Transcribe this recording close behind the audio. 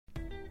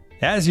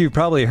As you've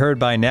probably heard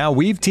by now,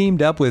 we've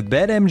teamed up with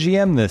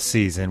BetMGM this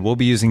season. We'll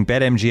be using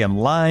BetMGM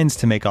lines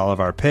to make all of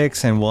our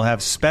picks, and we'll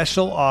have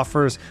special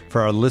offers for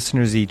our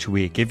listeners each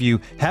week. If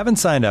you haven't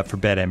signed up for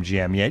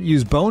BetMGM yet,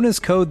 use bonus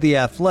code The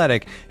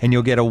Athletic, and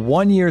you'll get a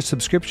 1-year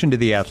subscription to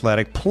The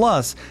Athletic,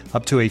 plus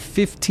up to a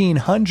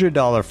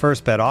 $1,500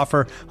 first bet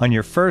offer on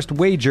your first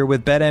wager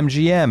with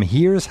BetMGM.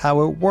 Here's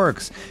how it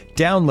works.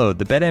 Download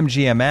the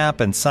BetMGM app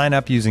and sign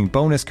up using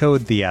bonus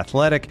code The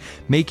Athletic.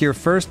 Make your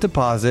first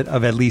deposit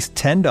of at least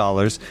 $10.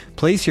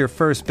 Place your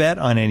first bet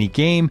on any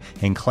game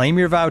and claim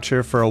your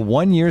voucher for a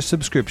 1-year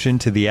subscription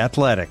to The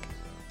Athletic.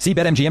 See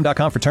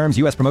BetMGM.com for terms.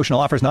 U.S. promotional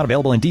offers not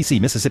available in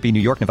D.C., Mississippi, New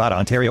York, Nevada,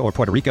 Ontario, or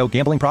Puerto Rico.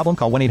 Gambling problem?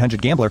 Call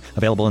 1-800-GAMBLER.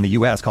 Available in the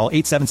U.S. Call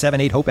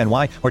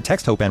 877-8-HOPE-NY or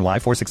text HOPE-NY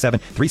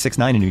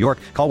 467-369 in New York.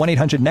 Call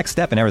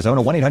 1-800-NEXT-STEP in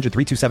Arizona.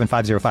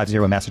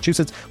 1-800-327-5050 in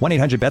Massachusetts.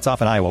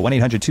 1-800-BETS-OFF in Iowa.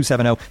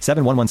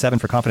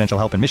 1-800-270-7117 for confidential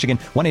help in Michigan.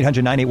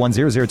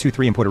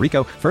 1-800-981-0023 in Puerto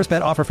Rico. First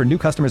bet offer for new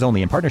customers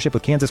only in partnership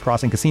with Kansas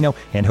Crossing Casino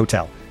and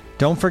Hotel.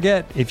 Don't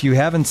forget, if you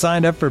haven't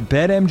signed up for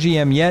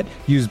BetMGM yet,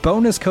 use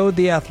bonus code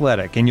The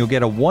Athletic, and you'll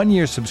get a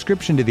 1-year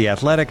subscription to The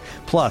Athletic,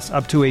 plus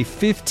up to a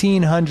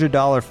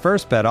 $1,500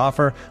 first bet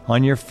offer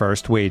on your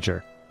first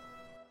wager.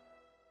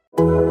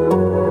 All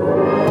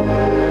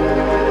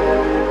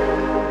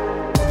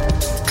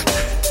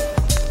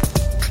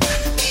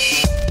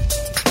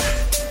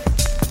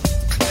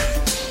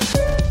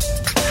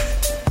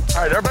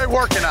right, everybody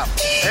working up.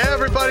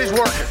 Everybody's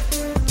working.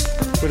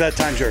 With that,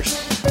 time's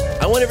yours.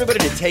 I want everybody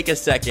to take a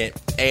second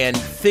and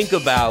think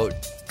about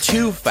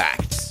two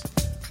facts.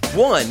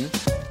 One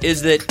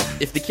is that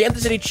if the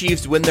Kansas City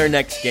Chiefs win their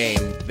next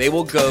game, they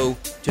will go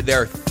to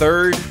their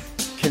third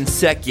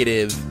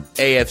consecutive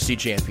AFC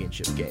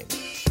Championship game.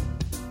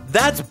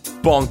 That's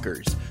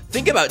bonkers.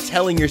 Think about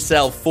telling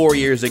yourself 4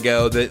 years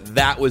ago that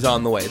that was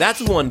on the way.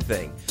 That's one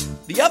thing.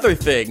 The other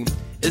thing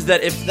is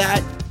that if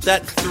that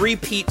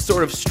three-peat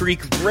sort of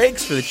streak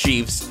breaks for the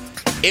Chiefs,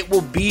 it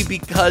will be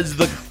because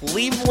the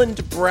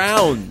Cleveland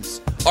Browns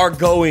are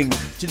going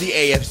to the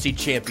AFC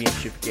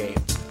Championship game.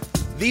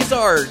 These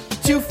are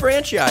two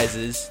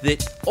franchises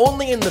that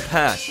only in the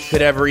past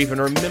could ever even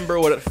remember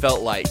what it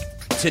felt like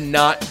to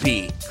not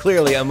be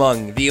clearly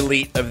among the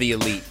elite of the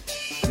elite.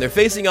 And they're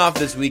facing off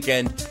this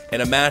weekend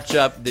in a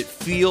matchup that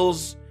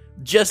feels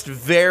just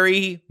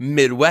very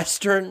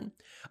Midwestern,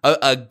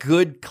 a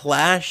good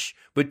clash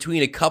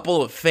between a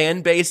couple of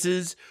fan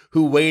bases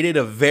who waited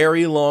a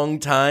very long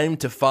time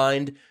to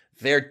find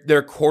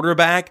their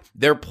quarterback,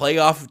 their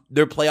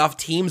playoff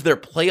teams, their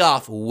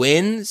playoff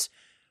wins.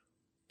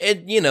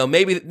 And, you know,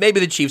 maybe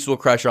the Chiefs will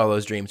crush all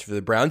those dreams for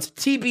the Browns.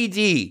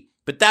 TBD.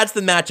 But that's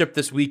the matchup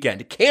this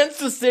weekend.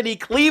 Kansas City,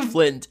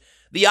 Cleveland.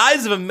 The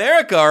eyes of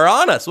America are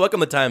on us. Welcome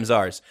to Time's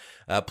Ours.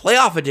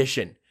 Playoff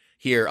edition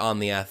here on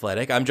The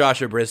Athletic. I'm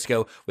Joshua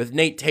Briscoe with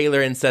Nate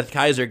Taylor and Seth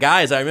Kaiser.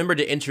 Guys, I remember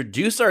to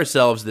introduce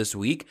ourselves this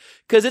week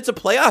because it's a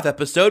playoff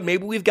episode.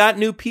 Maybe we've got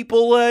new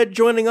people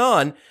joining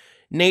on.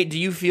 Nate, do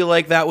you feel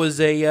like that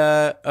was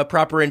a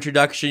proper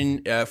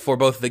introduction for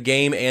both the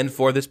game and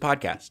for this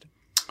podcast?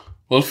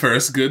 Well,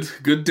 first,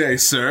 good day,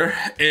 sir.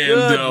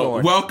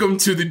 And welcome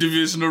to the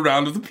divisional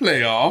round of the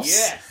playoffs.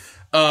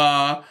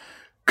 Yes.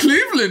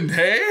 Cleveland,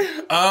 hey?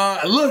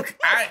 Look,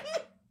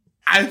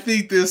 I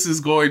think this is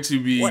going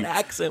to be... What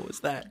accent was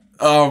that?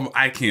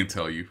 I can't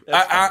tell you.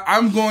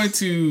 I'm going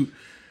to...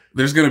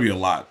 There's going to be a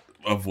lot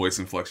of voice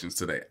inflections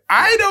today.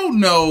 I don't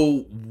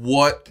know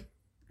what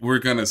we're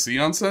going to see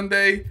on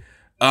Sunday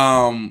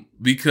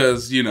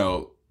because, you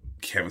know,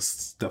 Kevin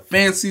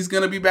Stefanski's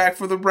going to be back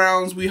for the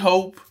Browns, we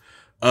hope.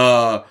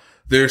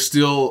 There's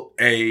still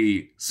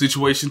a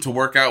situation to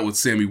work out with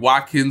Sammy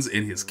Watkins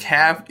and his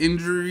calf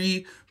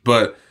injury,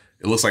 but...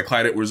 It looks like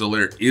Clyde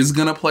Edwards-Helaire is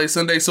going to play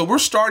Sunday. So we're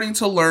starting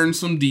to learn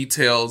some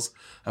details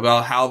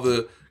about how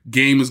the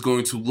game is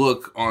going to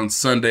look on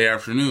Sunday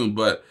afternoon.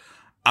 But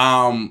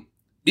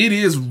it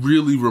is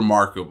really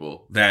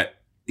remarkable that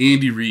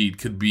Andy Reid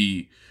could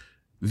be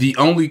the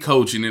only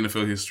coach in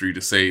NFL history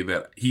to say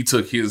that he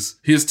took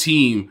his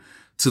team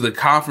to the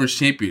conference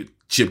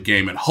championship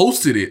game and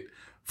hosted it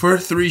for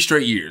 3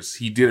 straight years.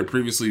 He did it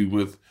previously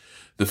with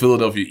the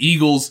Philadelphia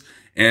Eagles,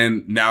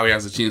 and now he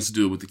has a chance to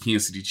do it with the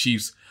Kansas City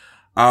Chiefs.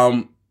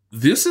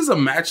 This is a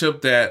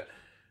matchup that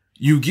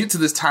you get to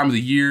this time of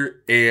the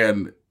year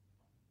and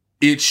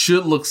it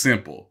should look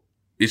simple.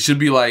 It should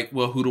be like,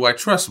 well, who do I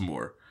trust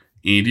more?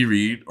 Andy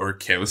Reid or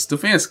Kevin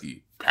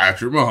Stefanski,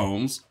 Patrick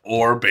Mahomes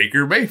or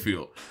Baker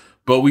Mayfield.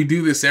 But we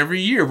do this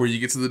every year where you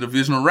get to the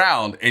divisional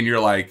round and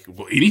you're like,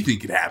 well, anything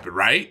could happen,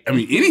 right? I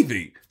mean,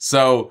 anything.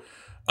 So,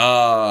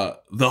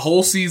 the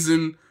whole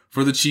season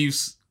for the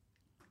Chiefs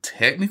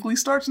technically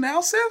starts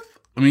now, Seth?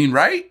 I mean,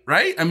 right?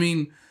 I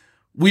mean,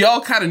 we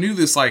all kind of knew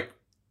this, like,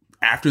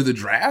 after the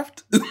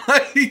draft,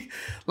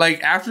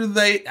 like after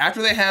they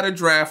had a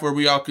draft where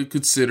we all could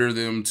consider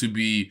them to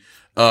be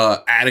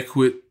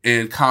adequate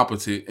and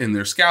competent in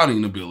their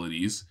scouting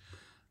abilities.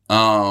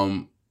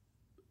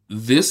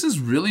 This has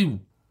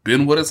really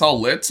been what it's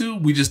all led to.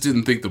 We just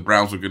didn't think the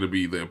Browns were going to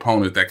be the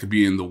opponent that could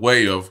be in the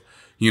way of,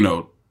 you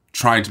know,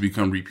 trying to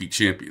become repeat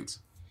champions.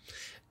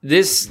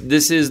 this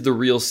is the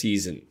real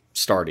season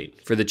starting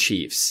for the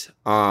Chiefs.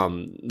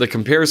 The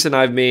comparison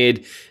I've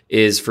made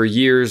is for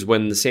years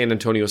when the San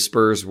Antonio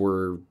Spurs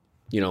were,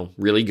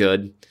 really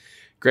good.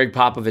 Greg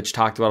Popovich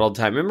talked about all the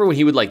time. Remember when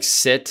he would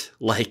sit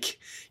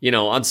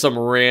on some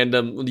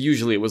random,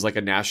 usually it was like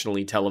a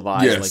nationally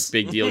televised,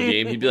 big deal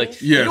game. He'd be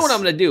like, you know what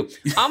I'm going to do?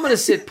 I'm going to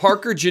sit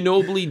Parker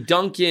Ginobili,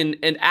 Duncan,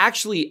 and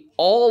actually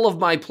all of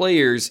my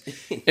players.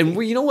 And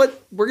you know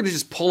what? We're going to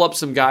just pull up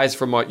some guys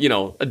from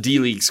a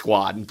D-League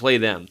squad and play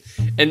them.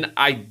 And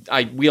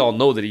we all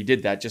know that he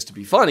did that just to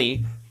be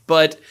funny,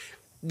 but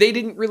they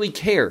didn't really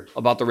care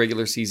about the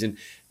regular season.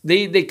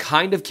 They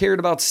kind of cared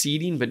about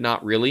seeding, but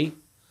not really.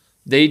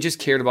 They just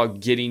cared about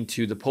getting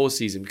to the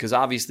postseason because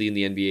obviously in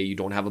the NBA you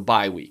don't have a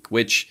bye week,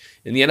 which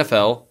in the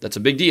NFL, that's a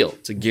big deal.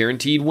 It's a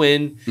guaranteed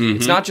win. Mm-hmm.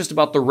 It's not just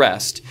about the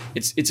rest.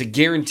 It's a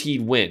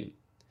guaranteed win.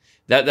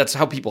 That's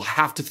how people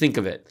have to think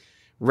of it.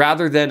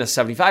 Rather than a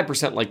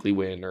 75% likely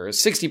win or a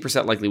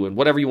 60% likely win,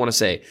 whatever you want to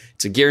say.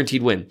 It's a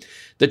guaranteed win.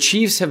 The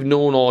Chiefs have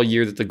known all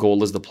year that the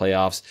goal is the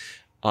playoffs.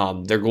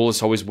 Their goal is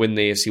to always win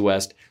the AFC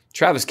West.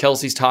 Travis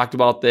Kelce's talked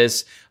about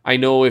this. I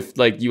know if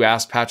you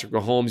asked Patrick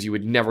Mahomes, you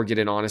would never get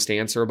an honest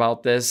answer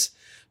about this.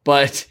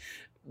 But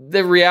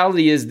the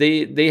reality is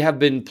they have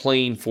been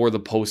playing for the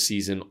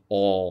postseason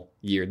all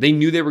year. They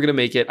knew they were going to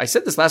make it. I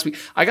said this last week.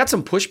 I got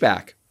some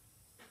pushback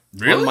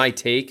on my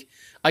take.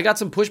 I got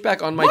some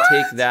pushback on my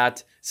take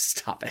that...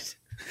 Stop it.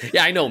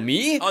 Yeah, I know.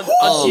 Me?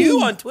 On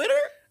you on Twitter?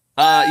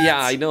 Yeah,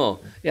 I know.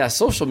 Yeah,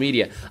 social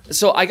media.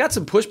 So I got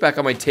some pushback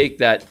on my take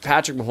that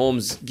Patrick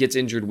Mahomes gets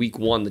injured week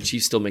 1. The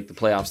Chiefs still make the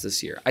playoffs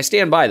this year. I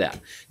stand by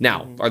that.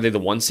 Now, are they the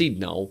 1 seed?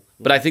 No.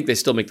 But I think they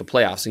still make the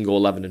playoffs and go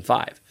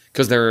 11-5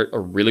 because they're a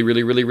really,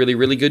 really, really, really,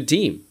 really good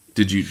team.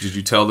 Did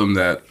you tell them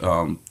that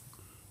the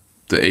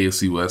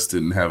AFC West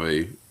didn't have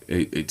a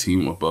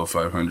team above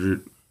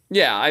 500?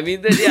 Yeah, I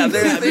mean, they're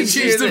the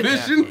Chiefs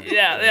division.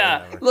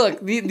 Yeah.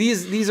 Look,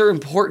 these are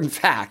important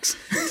facts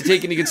to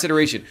take into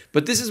consideration.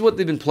 But this is what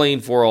they've been playing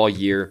for all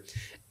year,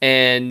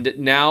 and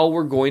now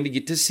we're going to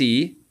get to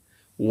see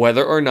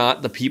whether or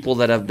not the people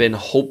that have been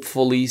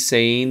hopefully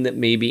saying that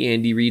maybe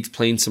Andy Reid's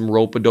playing some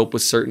rope-a-dope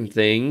with certain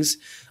things,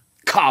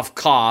 cough,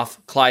 cough,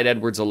 Clyde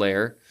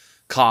Edwards-Helaire,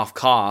 cough,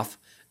 cough.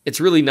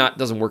 It's really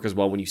doesn't work as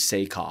well when you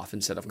say cough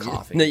instead of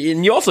coughing.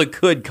 And you also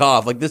could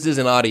cough. This is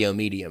an audio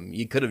medium.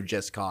 You could have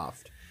just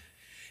coughed.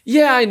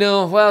 Yeah, I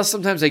know. Well,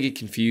 sometimes I get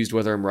confused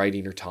whether I'm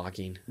writing or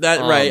talking.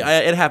 Right.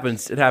 It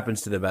happens. It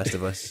happens to the best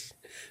of us.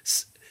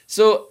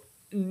 So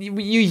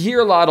you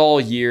hear a lot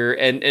all year,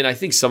 and I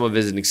think some of it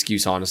is an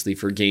excuse, honestly,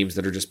 for games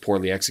that are just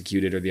poorly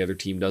executed or the other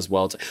team does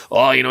well. It's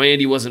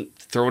Andy wasn't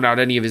throwing out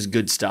any of his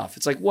good stuff.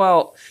 It's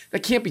well,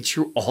 that can't be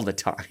true all the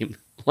time.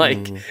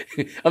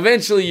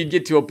 Eventually you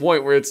get to a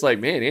point where it's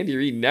man, Andy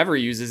Reid never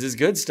uses his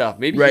good stuff.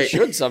 Maybe he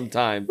should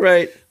sometime.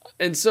 Right.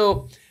 And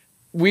so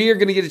we are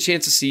going to get a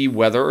chance to see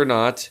whether or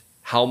not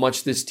how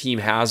much this team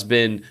has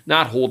been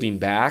not holding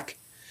back,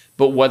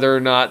 but whether or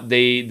not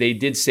they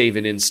did save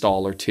an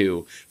install or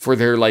two for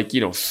their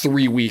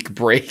 3-week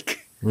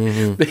break.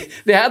 Mm-hmm.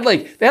 They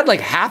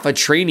had half a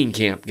training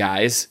camp,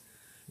 guys,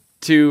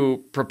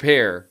 to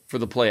prepare for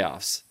the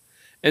playoffs.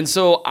 And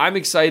so I'm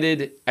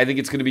excited. I think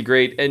it's going to be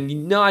great.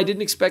 And no, I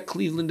didn't expect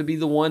Cleveland to be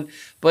the one,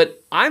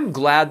 but I'm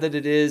glad that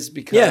it is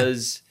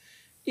because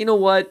you know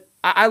what?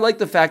 I like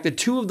the fact that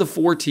 2 of the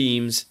 4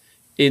 teams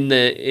in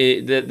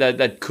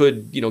that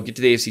could get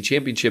to the AFC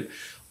Championship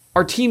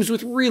are teams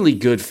with really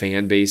good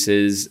fan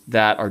bases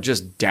that are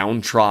just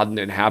downtrodden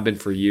and have been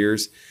for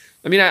years.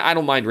 I mean, I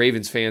don't mind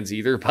Ravens fans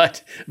either,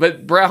 but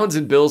Browns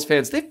and Bills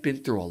fans, they've been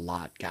through a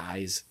lot,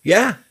 guys.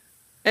 Yeah.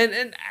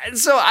 And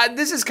so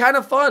this is kind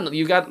of fun.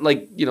 You got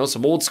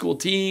some old school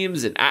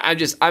teams, and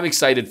I'm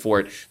excited for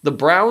it. The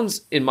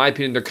Browns, in my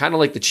opinion, they're kind of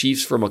like the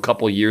Chiefs from a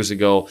couple years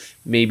ago,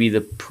 maybe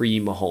the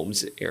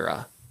pre-Mahomes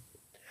era.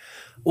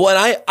 Well,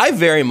 and I'm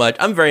very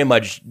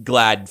much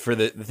glad for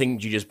the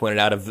things you just pointed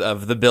out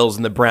of the Bills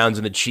and the Browns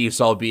and the Chiefs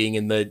all being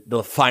in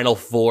the final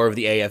 4 of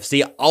the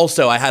AFC.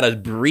 Also, I had a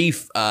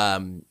brief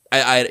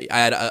I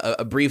had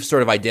a brief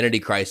sort of identity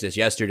crisis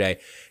yesterday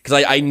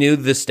because I knew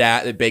the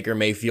stat that Baker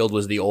Mayfield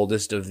was the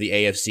oldest of the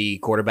AFC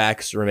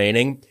quarterbacks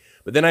remaining,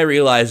 but then I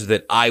realized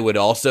that I would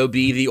also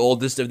be the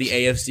oldest of the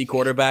AFC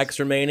quarterbacks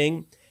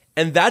remaining.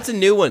 And that's a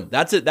new one.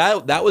 That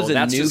was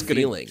a new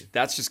feeling.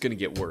 That's just going to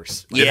get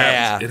worse.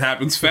 It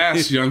happens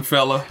fast, young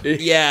fella.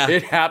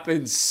 It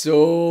happens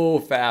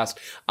so fast.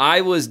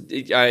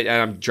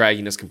 I'm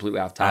dragging this completely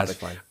off topic. That's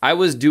fine. I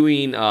was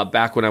doing,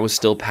 back when I was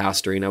still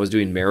pastoring, I was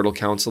doing marital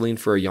counseling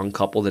for a young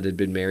couple that had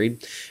been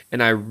married.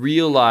 And I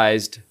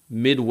realized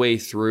midway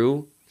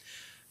through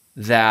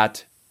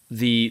that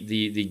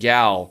the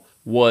gal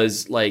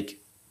was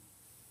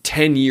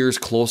 10 years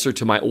closer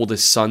to my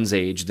oldest son's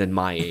age than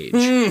my age.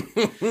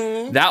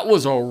 That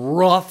was a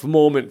rough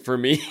moment for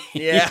me.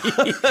 Yeah.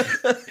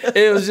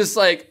 It was just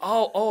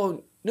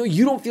oh, no,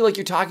 you don't feel like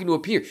you're talking to a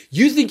peer.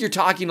 You think you're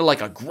talking to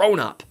a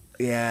grown-up.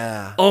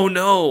 Yeah. Oh,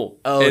 no.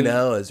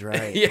 No is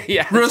right.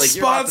 Yeah.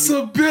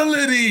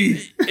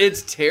 Responsibility.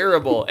 It's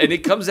terrible. And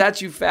it comes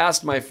at you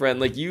fast, my friend.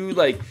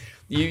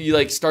 You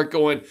like start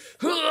going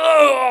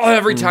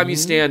every time you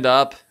stand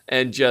up,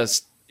 and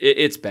just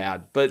it's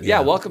bad. But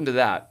yeah, welcome to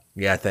that.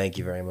 Yeah, thank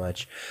you very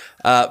much.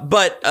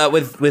 But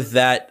with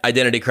that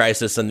identity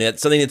crisis, and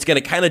that's something that's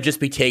going to kind of just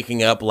be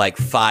taking up like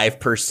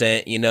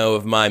 5%,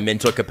 of my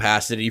mental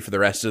capacity for the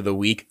rest of the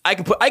week. I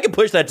can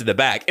push that to the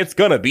back. It's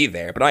going to be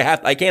there, but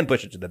I can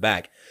push it to the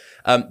back.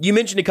 You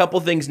mentioned a couple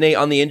things, Nate,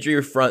 on the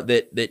injury front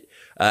that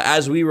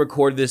as we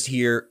record this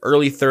here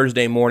early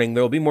Thursday morning,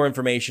 there will be more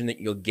information that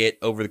you'll get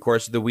over the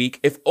course of the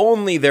week. If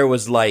only there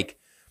was like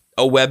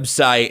a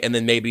website and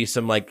then maybe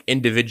some like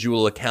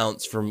individual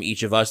accounts from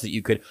each of us that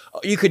you could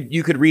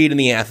read in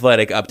the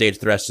Athletic updates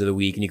the rest of the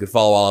week, and you could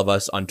follow all of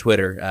us on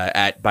Twitter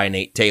at by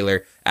Nate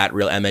Taylor, at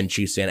Real MN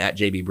Chiefs and at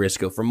JB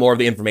Briscoe for more of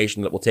the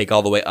information that will take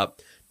all the way up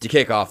to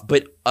kickoff.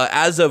 But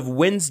as of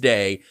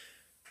Wednesday,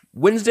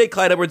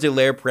 Clyde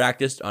Edwards-Helaire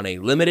practiced on a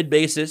limited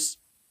basis,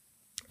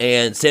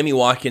 and Sammy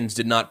Watkins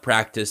did not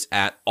practice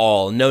at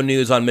all. No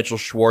news on Mitchell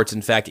Schwartz.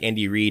 In fact,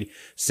 Andy Reid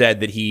said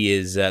that he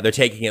is they're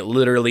taking it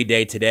literally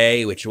day to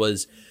day, which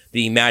was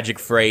the magic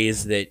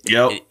phrase that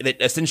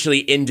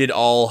essentially ended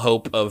all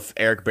hope of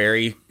Eric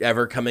Berry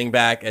ever coming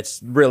back.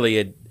 It's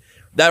really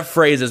that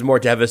phrase is more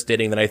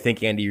devastating than I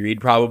think Andy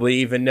Reid probably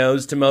even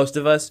knows to most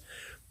of us.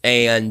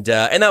 And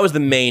that was the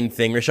main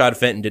thing. Rashad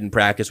Fenton didn't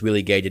practice.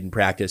 Willie Gay didn't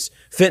practice.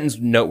 Fenton's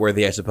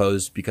noteworthy, I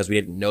suppose, because we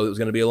didn't know it was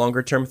going to be a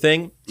longer-term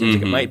thing. Seems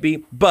like it might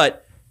be.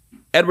 But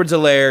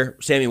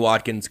Edwards-Helaire, Sammy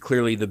Watkins,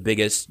 clearly the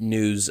biggest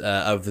news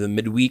of the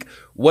midweek.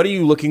 What are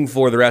you looking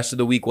for the rest of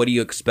the week? What do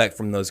you expect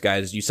from those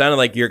guys? You sounded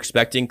like you're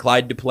expecting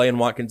Clyde to play and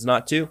Watkins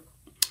not to.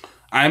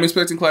 I am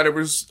expecting Clyde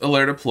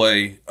Edwards-Helaire to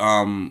play.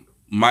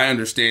 My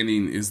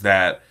understanding is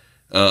that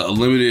a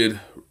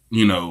limited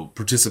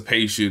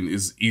participation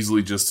is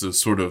easily just to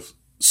sort of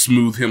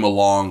smooth him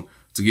along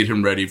to get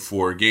him ready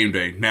for game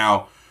day.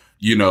 Now,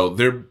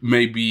 there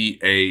may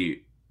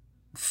be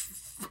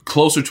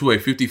closer to a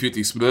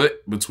 50-50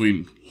 split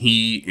between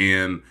he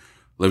and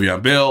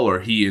Le'Veon Bell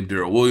or he and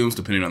Darrell Williams,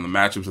 depending on the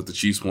matchups that the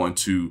Chiefs want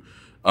to,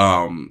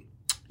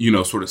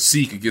 sort of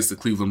seek against the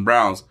Cleveland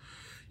Browns.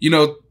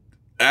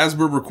 As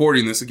we're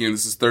recording this, again,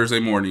 this is Thursday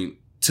morning.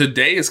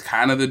 Today is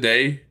kind of the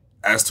day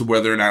as to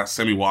whether or not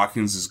Sammy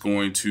Watkins is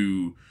going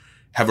to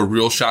have a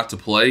real shot to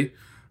play.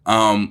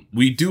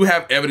 We do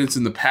have evidence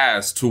in the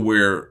past to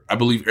where I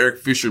believe Eric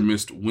Fisher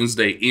missed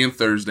Wednesday and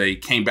Thursday,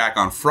 came back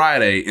on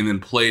Friday, and then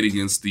played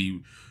against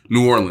the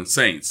New Orleans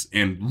Saints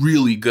and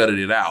really gutted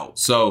it out.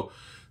 So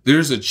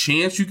there's a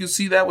chance you could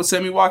see that with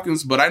Sammy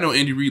Watkins, but I know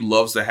Andy Reid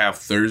loves to have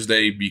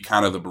Thursday be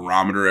kind of the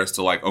barometer as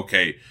to like,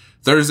 okay,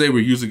 Thursday we're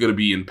usually going to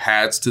be in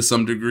pads to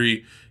some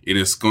degree. It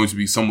is going to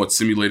be somewhat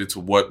simulated to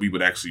what we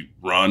would actually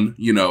run,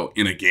 in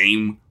a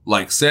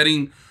game-like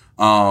setting.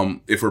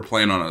 If we're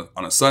playing on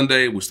a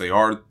Sunday, which they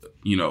are,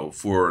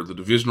 for the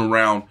divisional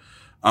round.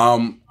 I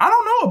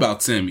don't know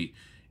about Sammy.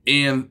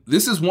 And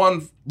this is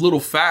one little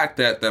fact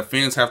that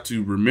fans have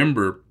to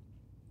remember.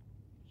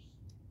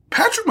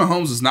 Patrick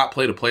Mahomes has not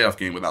played a playoff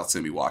game without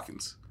Sammy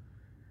Watkins.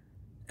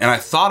 And I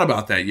thought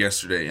about that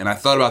yesterday, and I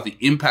thought about the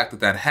impact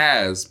that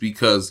has,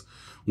 because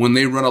when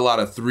they run a lot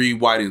of three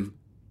wide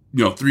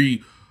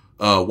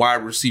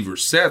receiver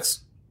sets,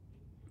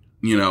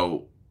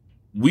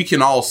 we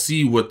can all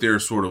see what they're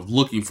sort of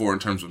looking for in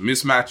terms of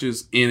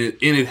mismatches, and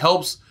it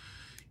helps,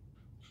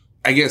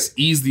 I guess,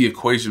 ease the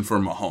equation for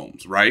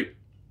Mahomes, right?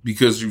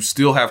 Because you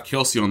still have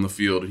Kelce on the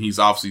field, and he's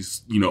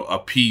obviously, a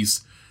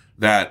piece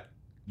that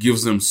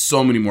gives them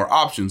so many more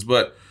options.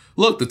 But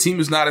look, the team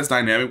is not as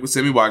dynamic with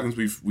Sammy Watkins.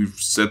 We've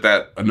said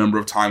that a number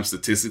of times.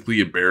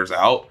 Statistically, it bears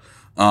out.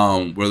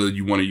 Whether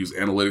you want to use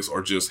analytics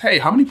or just, hey,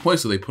 how many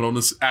points do they put on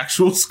this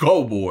actual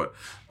scoreboard?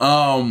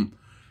 So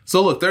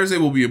look, Thursday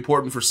will be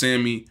important for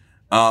Sammy.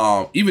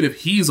 Even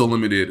if he's a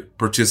limited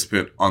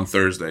participant on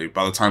Thursday,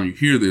 by the time you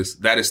hear this,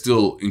 that is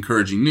still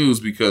encouraging news,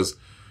 because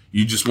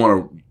you just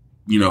want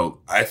to,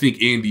 I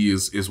think Andy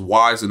is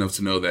wise enough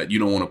to know that you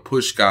don't want to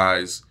push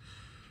guys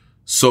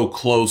so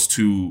close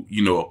to,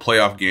 a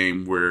playoff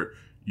game where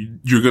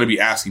you're going to be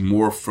asking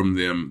more from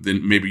them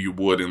than maybe you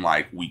would in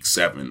like week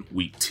 7,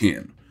 week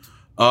 10.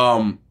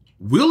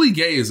 Willie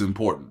Gay is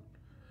important.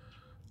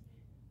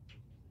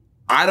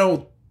 I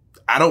don't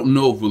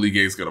know if Willie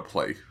Gay is going to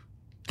play.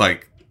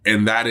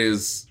 And that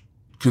is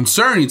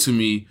concerning to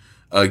me,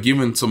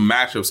 given some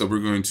matchups that we're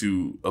going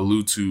to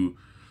allude to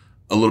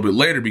a little bit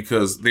later,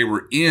 because they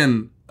were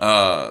in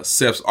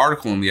Seth's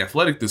article in The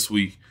Athletic this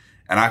week.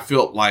 And I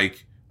felt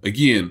like,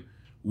 again,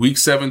 week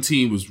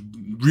 17 was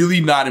really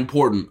not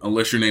important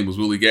unless your name was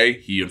Willie Gay.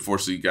 He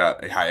unfortunately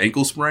got a high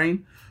ankle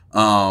sprain.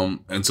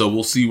 And so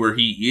we'll see where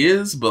he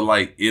is, but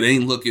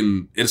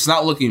it's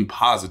not looking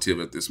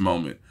positive at this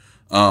moment,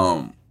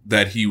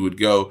 that he would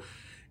go.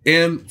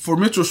 And for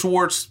Mitchell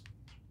Schwartz,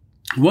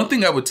 one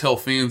thing I would tell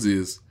fans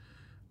is,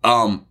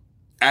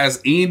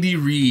 as Andy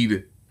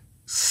Reid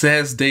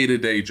says day to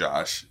day,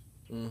 Josh,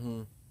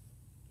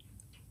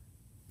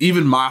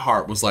 even my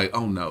heart was like,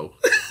 oh no,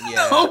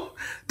 Yeah.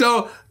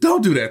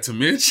 don't do that to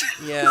Mitch.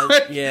 Yeah,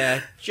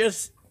 yeah.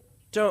 Just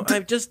don't.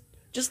 Just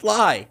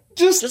lie.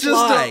 Just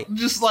lie.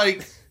 Just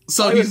like,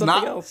 so Lie with he's something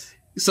not. else.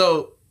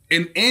 So,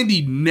 and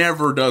Andy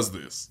never does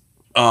this,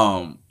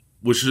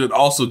 which should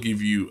also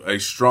give you a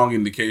strong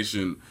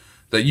indication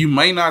that you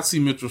might not see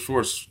Mitchell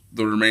Schwartz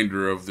the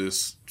remainder of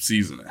this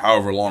season,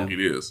 however long it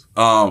is.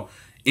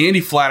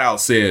 Andy flat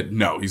out said,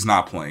 no, he's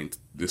not playing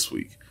this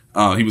week.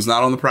 He was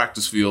not on the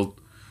practice field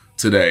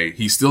today.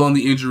 He's still on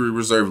the injury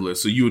reserve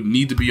list, so you would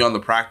need to be on the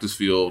practice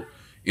field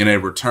in a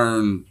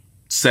return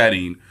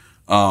setting.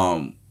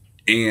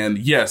 And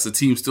yes, the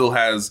team still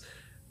has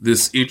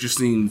this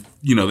interesting,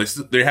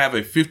 they have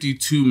a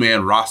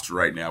 52-man roster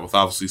right now with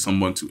obviously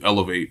someone to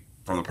elevate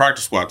from the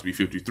practice squad to be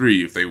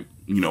 53 if they,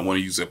 want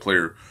to use that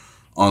player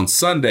on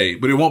Sunday,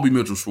 but it won't be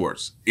Mitchell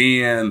Schwartz.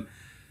 And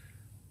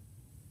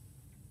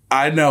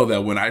I know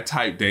that when I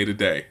type day to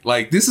day,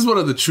 like this is one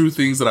of the true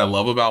things that I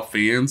love about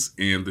fans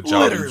and the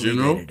job in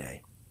general.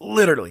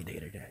 Literally day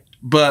to day.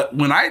 But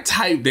when I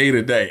type day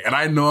to day and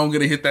I know I'm going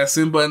to hit that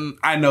send button,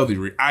 I know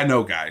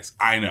guys,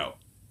 I know.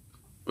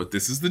 But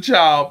this is the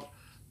job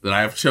that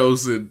I have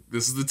chosen.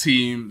 This is the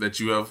team that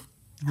you have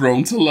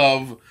grown to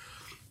love.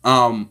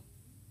 But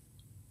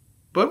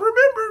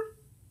remember,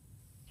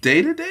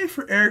 day to day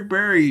for Eric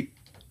Berry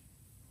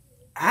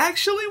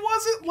actually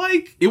wasn't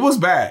like, it was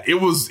bad.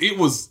 It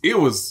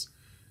was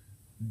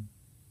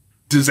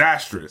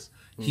disastrous.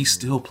 He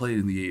still played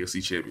in the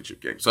AFC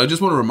Championship game. So I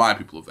just want to remind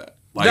people of that.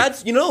 Like,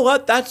 that's, you know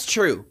what? That's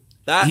true.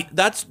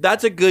 That's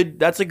a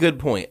good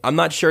point. I'm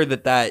not sure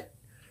that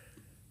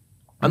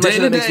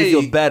makes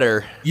you feel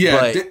better.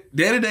 Yeah,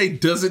 day to day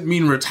doesn't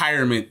mean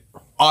retirement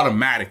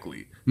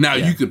automatically. Now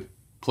you could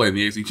play in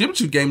the AFC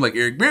Championship game like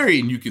Eric Berry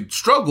and you could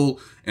struggle,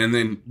 and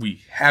then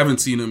we haven't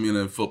seen him in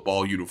a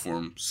football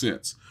uniform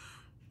since.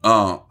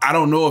 I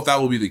don't know if that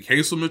will be the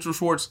case with Mitchell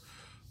Schwartz,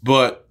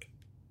 but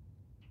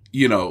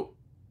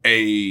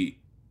a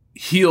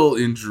heel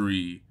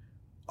injury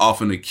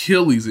off an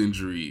Achilles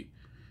injury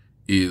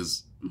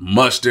is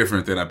much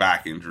different than a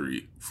back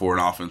injury for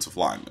an offensive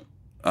lineman.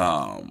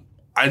 I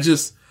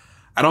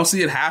don't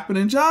see it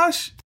happening,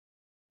 Josh.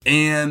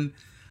 And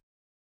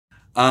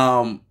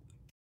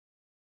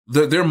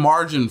their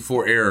margin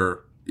for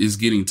error is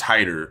getting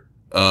tighter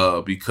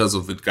because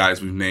of the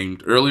guys we've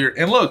named earlier.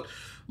 And look,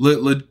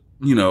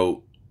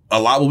 a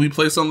lot will be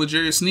placed on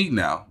L'Jarius Sneed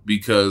now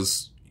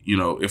because,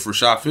 if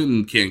Rashad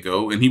Fenton can't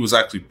go, and he was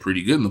actually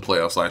pretty good in the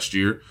playoffs last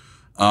year,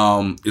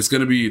 it's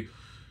going to be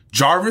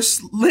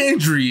Jarvis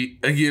Landry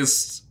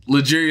against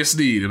L'Jarius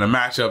Sneed in a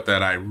matchup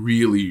that I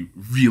really,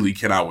 really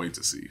cannot wait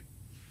to see.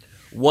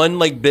 One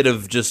bit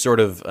of just sort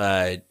of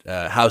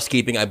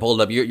housekeeping I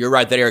pulled up. You're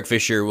right that Eric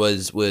Fisher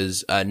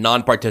was a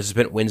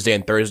non-participant Wednesday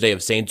and Thursday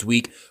of Saints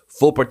week,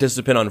 full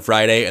participant on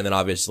Friday, and then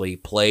obviously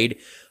played.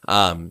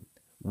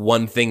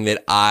 One thing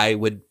that I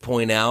would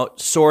point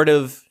out, sort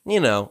of,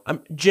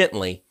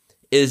 gently,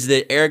 is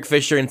that Eric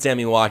Fisher and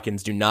Sammy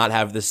Watkins do not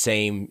have the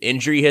same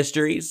injury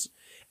histories.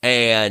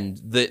 And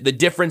the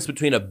difference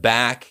between a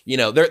back,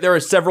 there are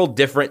several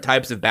different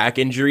types of back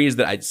injuries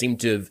that I seem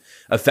to have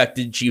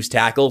affected Chiefs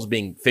tackles,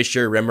 being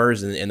Fisher,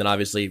 Rimmers, and then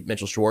obviously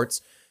Mitchell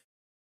Schwartz.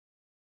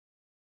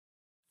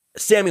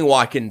 Sammy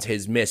Watkins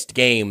has missed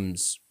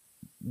games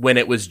when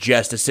it was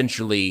just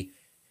essentially,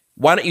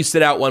 why don't you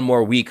sit out one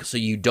more week so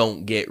you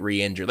don't get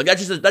re-injured? Like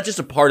that's just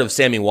a part of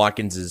Sammy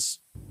Watkins's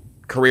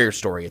career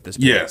story at this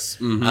point. Yes.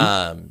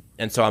 Mm-hmm.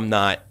 And so I'm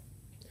not.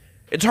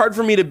 It's hard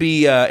for me to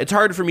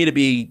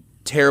be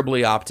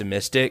terribly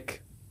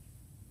optimistic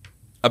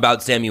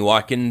about Sammy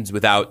Watkins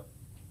without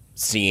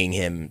seeing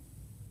him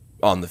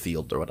on the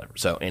field or whatever.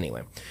 So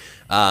anyway,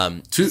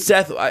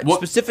 Seth,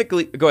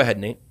 specifically, go ahead,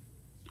 Nate.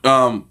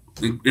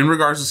 In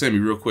regards to Sammy,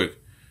 real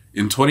quick,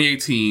 in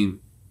 2018.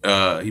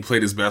 He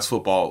played his best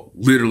football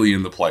literally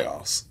in the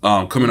playoffs,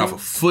 coming off a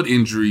foot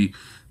injury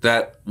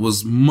that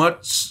was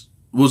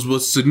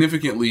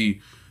significantly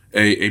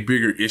a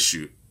bigger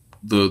issue.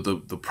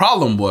 The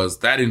problem was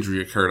that injury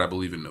occurred, I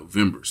believe, in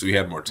November, so he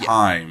had more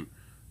time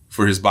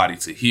for his body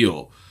to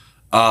heal.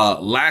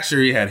 Last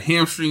year he had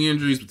hamstring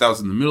injuries, but that was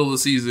in the middle of the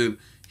season.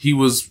 He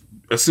was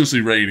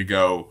essentially ready to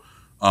go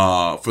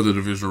for the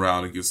divisional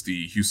round against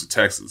the Houston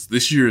Texans.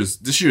 This year is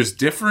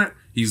different.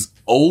 He's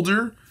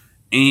older,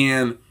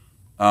 and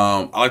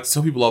I like to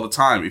tell people all the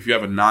time, if you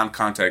have a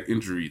non-contact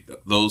injury,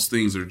 those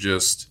things are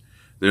just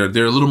they're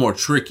a little more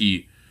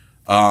tricky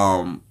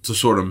to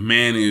sort of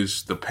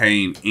manage the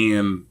pain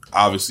and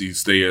obviously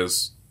stay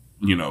as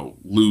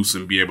loose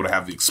and be able to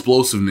have the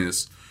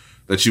explosiveness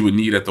that you would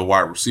need at the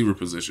wide receiver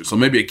position. So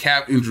maybe a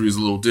calf injury is a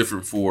little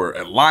different for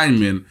a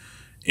lineman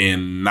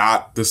and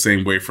not the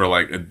same way for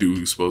like a dude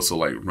who's supposed to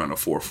like run a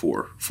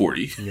 4.4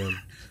 40. Yeah.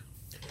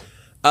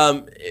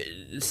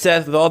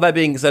 Seth, with all that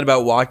being said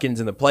about Watkins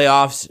in the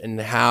playoffs and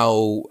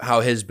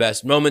how his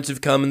best moments have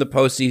come in the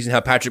postseason,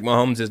 how Patrick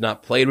Mahomes has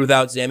not played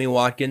without Sammy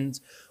Watkins,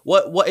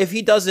 what if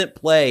he doesn't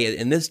play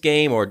in this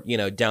game or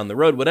down the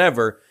road,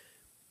 whatever?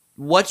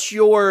 What's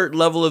your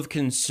level of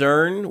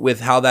concern with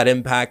how that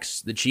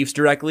impacts the Chiefs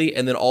directly,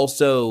 and then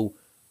also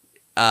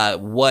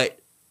what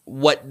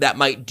that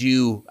might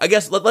do? I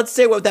guess let's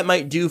say what that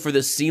might do for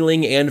the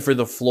ceiling and for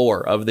the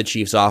floor of the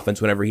Chiefs'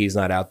 offense whenever he's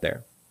not out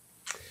there.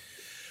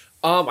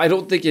 I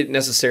don't think it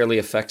necessarily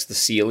affects the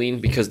ceiling,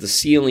 because the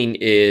ceiling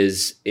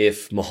is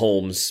if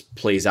Mahomes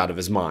plays out of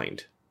his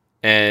mind.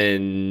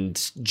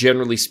 And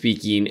generally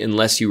speaking,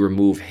 unless you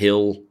remove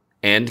Hill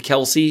and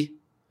Kelsey,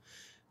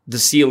 the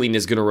ceiling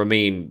is going to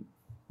remain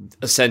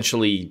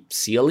essentially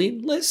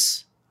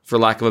ceilingless, for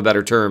lack of a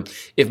better term,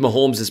 if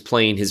Mahomes is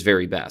playing his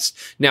very best.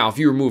 Now, if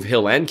you remove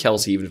Hill and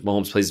Kelsey, even if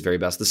Mahomes plays his very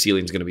best, the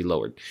ceiling is going to be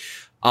lowered.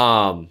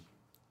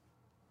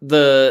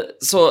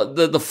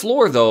 The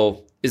floor,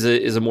 though,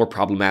 is a more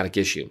problematic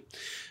issue.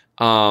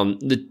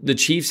 The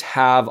Chiefs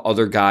have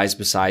other guys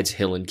besides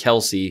Hill and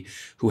Kelsey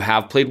who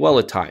have played well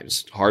at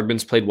times.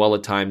 Hardman's played well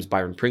at times.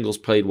 Byron Pringle's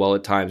played well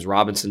at times.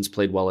 Robinson's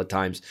played well at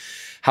times.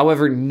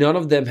 However, none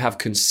of them have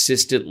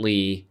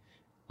consistently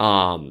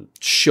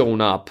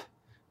shown up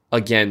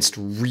against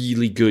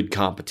really good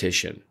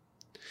competition.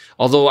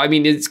 Although, I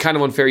mean, it's kind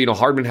of unfair. You know,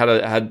 Hardman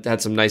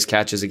had some nice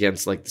catches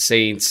against like the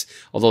Saints.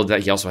 Although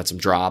that he also had some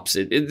drops.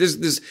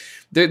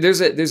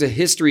 There's a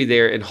history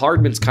there, and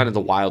Hardman's kind of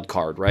the wild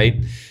card,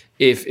 right?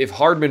 If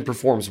Hardman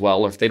performs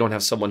well, or if they don't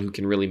have someone who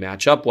can really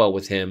match up well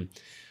with him,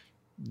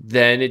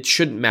 then it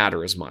shouldn't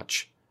matter as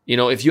much. You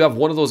know, if you have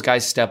one of those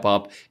guys step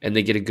up and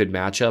they get a good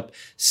matchup,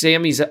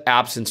 Sammy's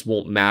absence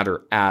won't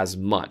matter as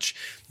much.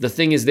 The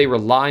thing is, they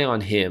rely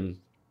on him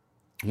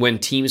when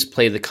teams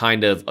play the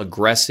kind of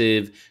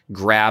aggressive,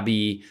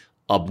 grabby,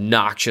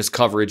 obnoxious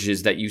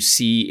coverages that you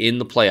see in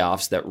the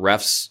playoffs that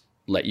refs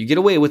let you get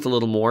away with a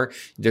little more.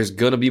 There's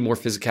going to be more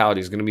physicality.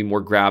 There's going to be more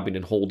grabbing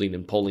and holding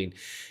and pulling.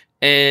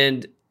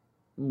 And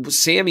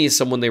Sammy is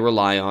someone they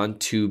rely on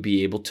to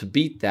be able to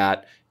beat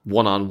that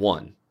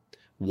one-on-one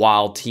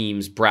while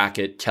teams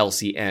bracket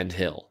Kelsey and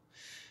Hill.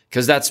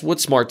 Because that's what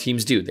smart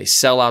teams do. They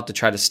sell out to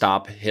try to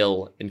stop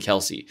Hill and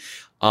Kelsey.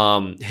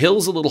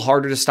 Hill's a little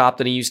harder to stop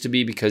than he used to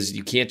be because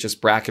you can't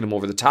just bracket him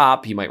over the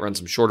top. He might run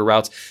some shorter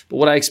routes. But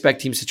what I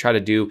expect teams to try to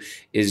do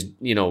is,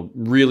 you know,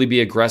 really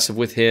be aggressive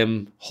with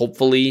him,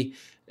 hopefully,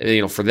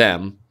 you know, for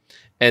them,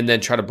 and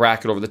then try to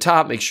bracket over the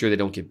top, make sure they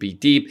don't get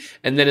beat deep.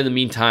 And then in the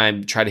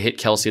meantime, try to hit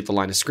Kelsey at the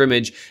line of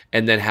scrimmage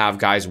and then have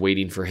guys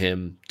waiting for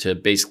him to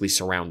basically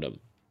surround him.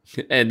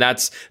 And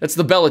that's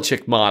the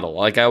Belichick model.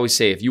 Like I always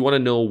say, if you want to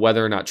know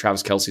whether or not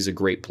Travis Kelce's a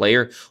great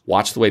player,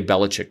 watch the way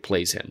Belichick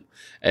plays him,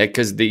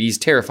 because he's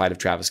terrified of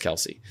Travis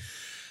Kelce.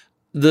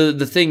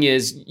 The thing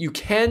is, you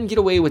can get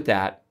away with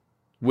that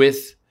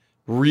with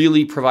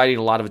really providing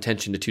a lot of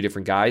attention to two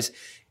different guys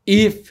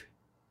if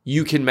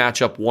you can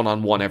match up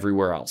one-on-one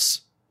everywhere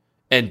else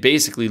and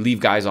basically leave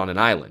guys on an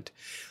island.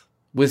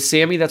 With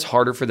Sammy, that's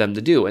harder for them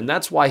to do, and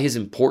that's why his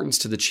importance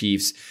to the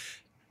Chiefs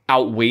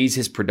outweighs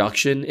his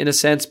production in a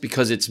sense,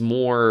 because it's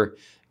more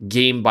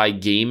game by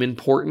game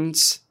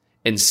importance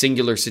and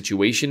singular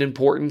situation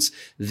importance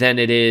than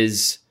it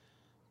is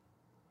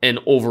an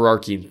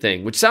overarching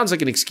thing, which sounds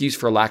like an excuse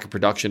for a lack of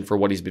production for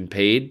what he's been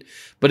paid,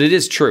 but it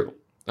is true.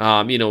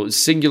 You know,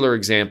 singular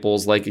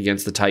examples like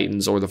against the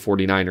Titans or the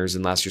 49ers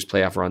in last year's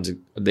playoff runs,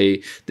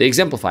 they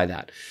exemplify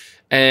that.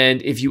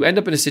 And if you end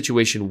up in a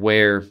situation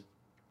where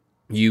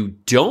you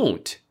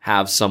don't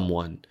have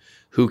someone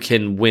who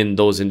can win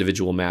those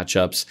individual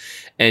matchups,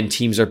 and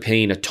teams are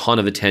paying a ton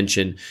of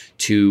attention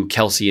to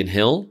Kelsey and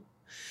Hill,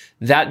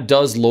 that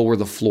does lower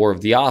the floor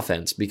of the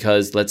offense,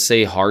 because let's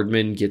say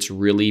Hardman gets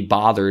really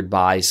bothered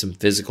by some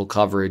physical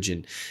coverage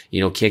and,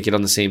 you know, can't get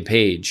on the same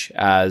page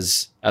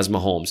as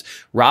Mahomes.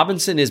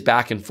 Robinson is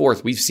back and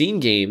forth. We've seen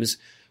games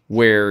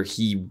where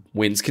he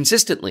wins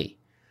consistently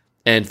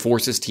and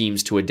forces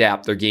teams to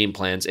adapt their game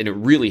plans, and it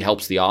really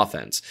helps the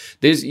offense.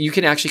 You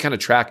can actually kind of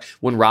track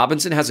when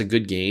Robinson has a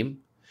good game.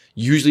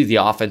 Usually the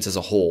offense as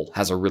a whole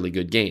has a really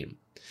good game.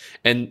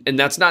 And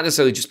that's not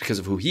necessarily just because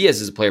of who he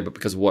is as a player, but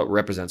because of what it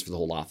represents for the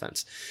whole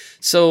offense.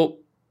 So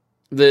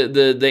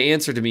the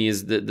answer to me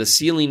is that the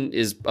ceiling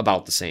is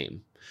about the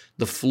same.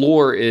 The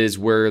floor is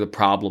where the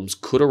problems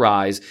could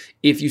arise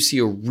if you see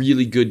a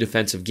really good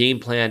defensive game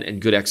plan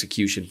and good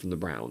execution from the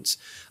Browns.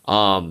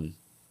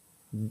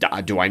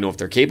 Do I know if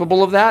they're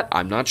capable of that?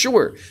 I'm not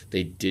sure.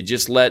 They did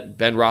just let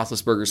Ben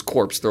Roethlisberger's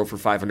corpse throw for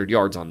 500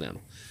 yards on them.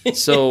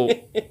 So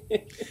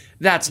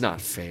that's not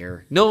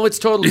fair. No, it's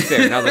totally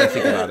fair now that I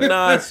think about it.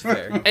 No, it's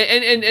fair.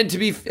 And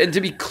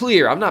to be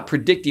clear, I'm not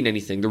predicting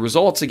anything. The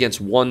results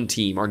against one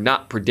team are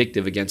not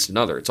predictive against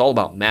another. It's all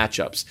about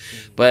matchups.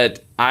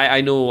 But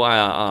I know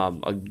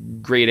a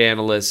great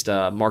analyst,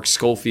 Mark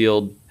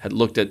Schofield, had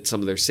looked at some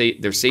of their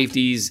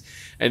safeties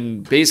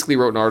and basically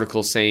wrote an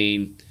article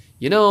saying,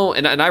 you know,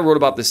 and I wrote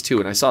about this too,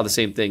 and I saw the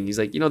same thing. He's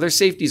like, you know, their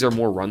safeties are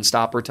more run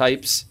stopper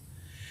types.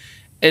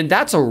 And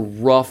that's a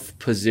rough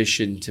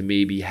position to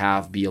maybe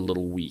be a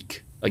little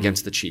weak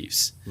against the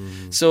Chiefs.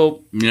 Mm-hmm.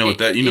 So you know what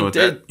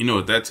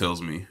that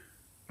tells me.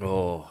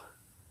 Oh,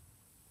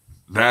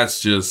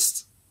 that's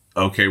just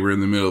okay. We're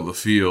in the middle of the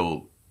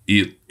field.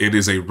 It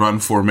is a run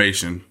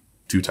formation.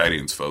 2 tight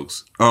ends,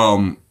 folks.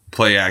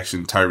 Play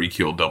action. Tyreek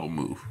Hill double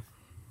move.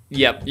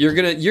 Yep, you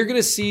are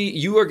gonna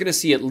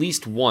see at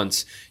least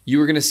once.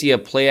 You are gonna see a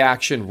play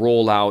action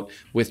rollout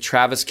with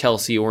Travis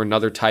Kelce or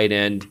another tight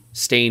end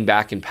staying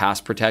back in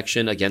pass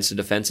protection against a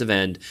defensive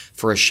end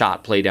for a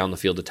shot play down the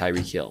field to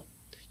Tyreek Hill.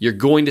 You're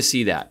going to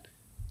see that.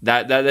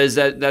 That is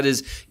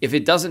if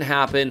it doesn't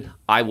happen,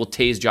 I will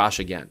tase Josh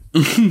again.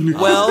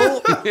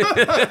 Well,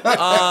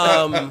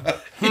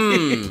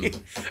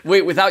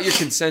 Wait, without your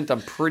consent,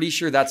 I'm pretty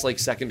sure that's like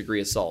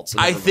second-degree assault. So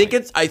I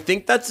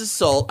think that's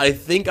assault. I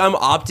think I'm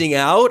opting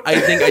out.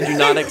 I think I do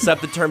not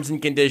accept the terms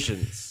and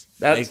conditions.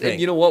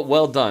 You know what?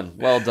 Well done.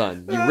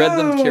 You read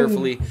them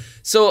carefully.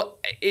 So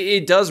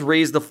it does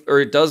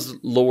it does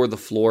lower the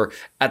floor.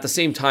 At the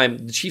same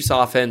time, the Chiefs'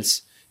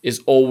 offense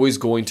is always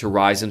going to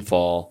rise and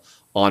fall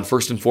on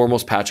first and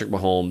foremost Patrick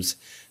Mahomes,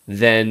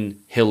 then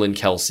Hill and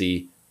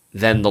Kelsey,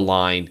 then the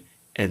line,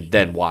 and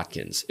then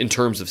Watkins in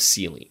terms of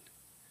ceiling.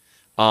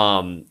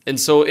 And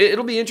so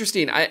it'll be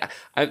interesting. It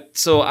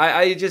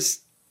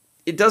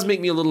does make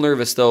me a little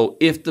nervous though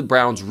if the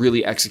Browns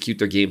really execute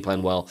their game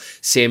plan well.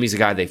 Sammy's a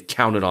guy they've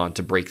counted on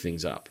to break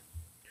things up.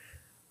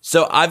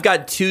 So I've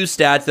got 2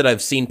 stats that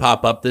I've seen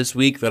pop up this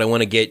week that I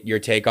want to get your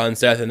take on,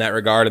 Seth, in that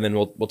regard, and then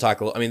we'll talk.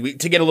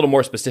 To get a little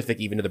more specific,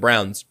 even to the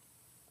Browns.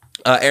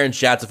 Aaron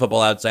Schatz of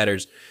Football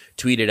Outsiders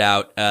tweeted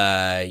out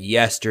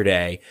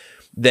yesterday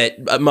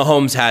that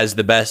Mahomes has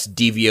the best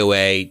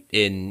DVOA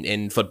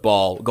in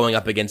football going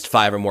up against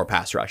 5 or more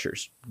pass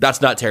rushers.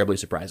 That's not terribly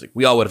surprising.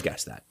 We all would have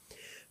guessed that.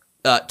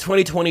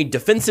 2020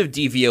 defensive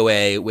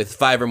DVOA with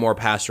 5 or more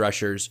pass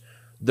rushers.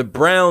 The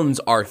Browns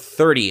are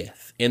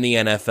 30th in the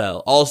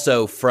NFL.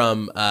 Also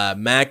from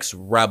Max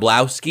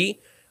Rablowski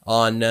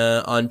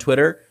on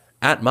Twitter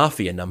at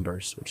Mafia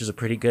Numbers, which is a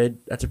pretty good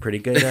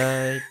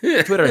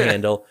Twitter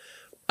handle.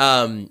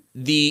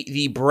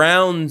 The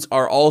Browns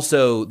are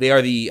also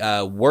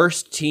the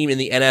worst team in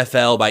the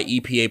NFL by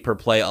EPA per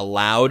play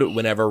allowed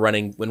when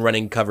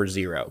running cover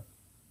 0.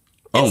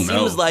 It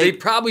seems like they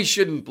probably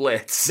shouldn't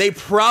blitz. They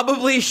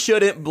probably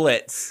shouldn't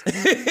blitz. And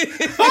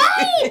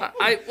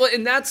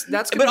that's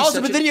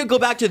but then you go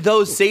back to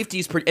those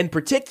safeties in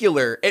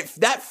particular.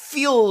 That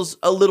feels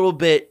a little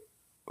bit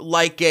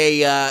like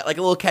a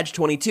little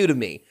catch-22 to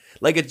me.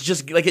 Like it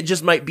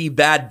just might be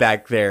bad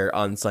back there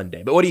on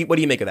Sunday. But what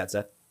do you make of that,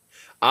 Seth?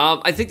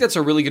 I think that's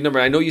a really good number.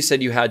 I know you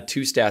said you had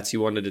 2 stats you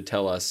wanted to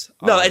tell us.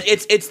 No,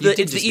 it's the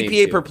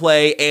EPA per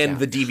play and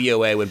the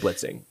DVOA when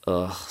blitzing.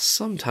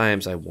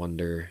 Sometimes I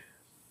wonder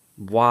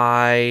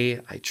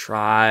why. I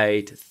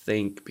try to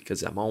think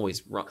because I'm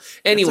always wrong.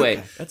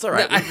 Anyway, that's all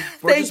right.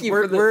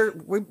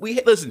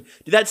 Listen,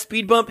 did that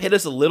speed bump hit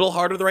us a little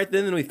harder right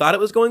then than we thought it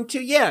was going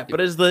to? Yeah, but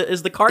is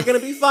the car going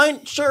to be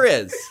fine? Sure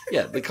is.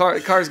 Yeah, the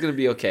car's going to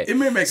be okay. It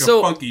may make a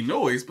funky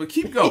noise, but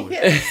keep going.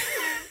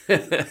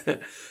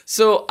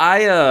 So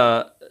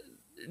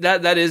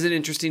that is an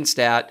interesting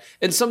stat,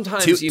 and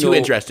sometimes two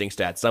interesting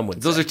stats. Some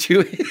would those say. Are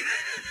 2.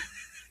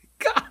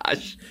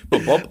 Gosh,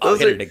 I'll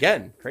hit it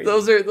again. Crazy.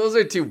 Those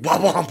are 2.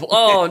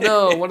 Oh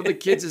no, one of the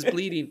kids is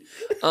bleeding.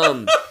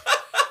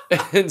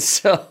 And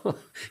so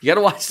you got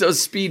to watch those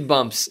speed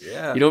bumps.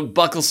 Yeah. You don't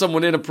buckle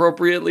someone in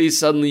appropriately.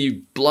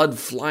 Suddenly, blood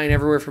flying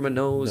everywhere from a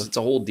nose. It's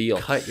a whole deal.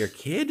 Cut your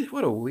kid?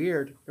 What a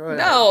weird.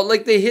 No,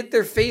 like they hit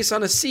their face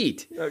on a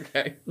seat.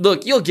 Okay.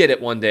 Look, you'll get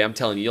it one day. I'm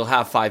telling you. You'll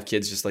have 5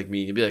 kids just like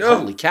me. You'll be like,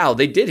 holy cow,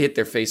 they did hit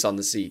their face on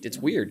the seat. It's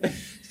weird.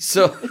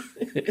 So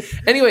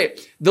anyway,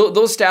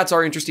 those stats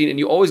are interesting, and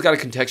you always got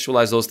to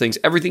contextualize those things.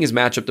 Everything is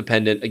matchup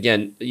dependent.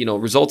 Again,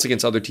 results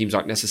against other teams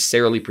aren't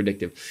necessarily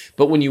predictive.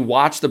 But when you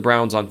watch the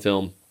Browns on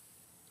film,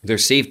 their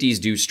safeties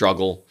do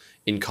struggle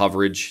in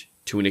coverage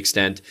to an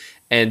extent,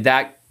 and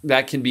that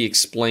can be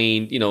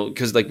explained,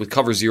 because like with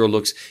cover 0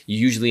 looks, you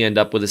usually end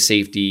up with a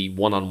safety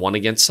one-on-one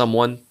against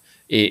someone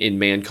in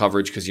man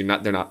coverage because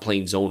they're not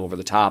playing zone over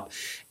the top,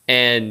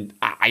 and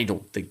I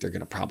don't think they're going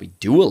to probably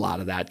do a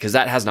lot of that because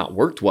that has not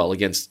worked well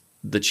against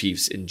the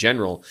Chiefs in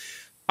general.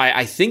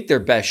 I think their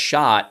best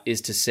shot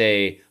is to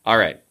say, all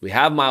right, we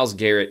have Myles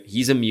Garrett,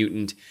 he's a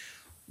mutant,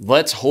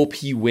 let's hope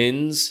he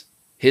wins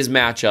his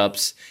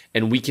matchups,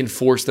 and we can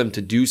force them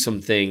to do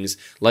some things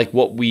like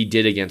what we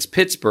did against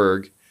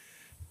Pittsburgh,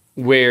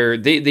 where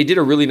they did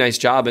a really nice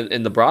job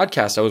in the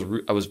broadcast. I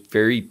was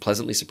very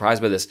pleasantly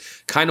surprised by this.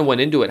 Kind of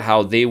went into it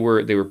how they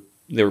were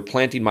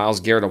planting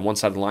Myles Garrett on one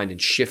side of the line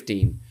and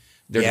shifting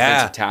their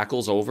defensive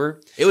tackles over.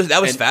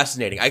 That was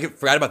fascinating. I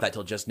forgot about that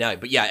till just now.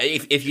 But yeah,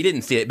 if you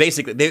didn't see it,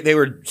 basically they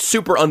were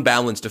super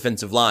unbalanced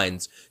defensive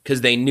lines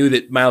because they knew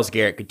that Myles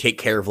Garrett could take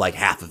care of like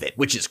half of it,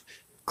 which is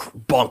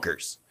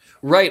bonkers.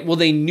 Right. Well,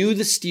 they knew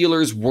the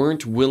Steelers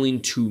weren't willing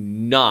to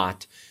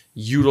not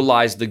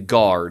utilize the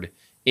guard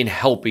in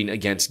helping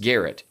against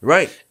Garrett.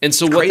 Right. And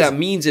so what that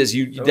means is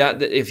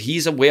that if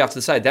he's way off to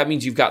the side, that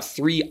means you've got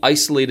 3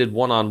 isolated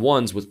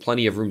one-on-ones with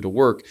plenty of room to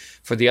work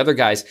for the other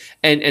guys.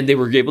 And they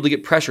were able to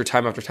get pressure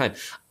time after time.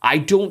 I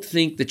don't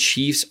think the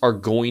Chiefs are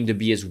going to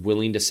be as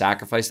willing to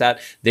sacrifice that.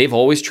 They've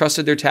always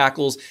trusted their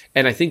tackles,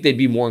 and I think they'd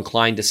be more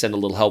inclined to send a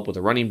little help with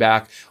a running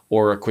back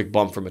or a quick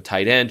bump from a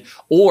tight end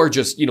or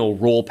just,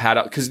 roll pad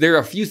out. Because there are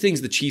a few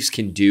things the Chiefs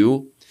can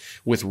do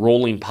with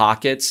rolling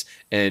pockets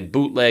and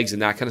bootlegs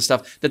and that kind of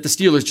stuff that the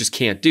Steelers just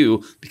can't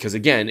do because,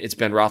 again, it's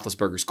Ben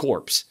Roethlisberger's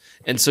corpse.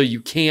 And so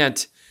you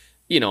can't,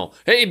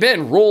 hey,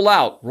 Ben, roll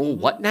out. Roll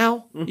what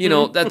now?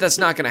 That's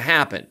not going to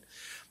happen.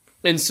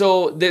 And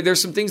so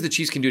there's some things the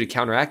Chiefs can do to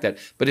counteract that.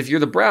 But if you're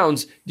the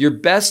Browns, your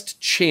best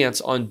chance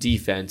on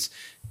defense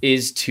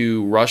is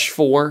to rush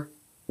 4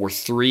 or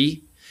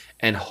 3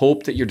 and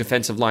hope that your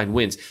defensive line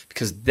wins,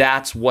 because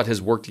that's what has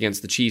worked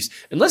against the Chiefs.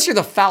 Unless you're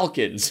the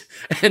Falcons,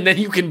 and then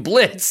you can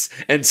blitz,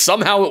 and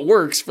somehow it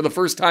works for the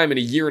first time in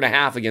a year and a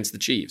half against the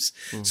Chiefs.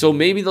 Mm-hmm. So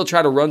maybe they'll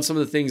try to run some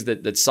of the things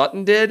that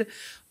Sutton did.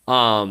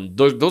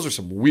 Those are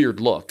some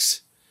weird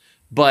looks.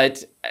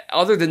 But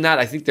other than that,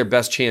 I think their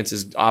best chance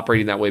is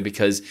operating that way,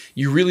 because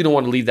you really don't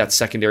want to leave that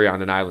secondary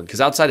on an island. Because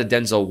outside of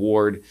Denzel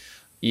Ward,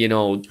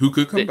 who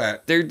could come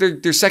back,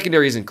 their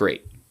secondary isn't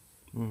great.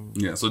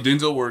 Yeah, so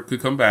Denzel Ward could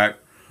come back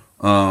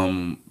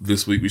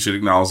this week. We should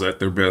acknowledge that,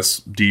 their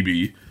best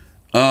DB.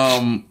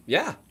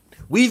 Yeah.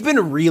 We've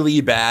been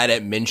really bad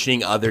at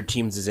mentioning other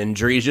teams'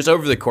 injuries just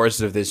over the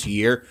course of this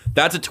year.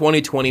 That's a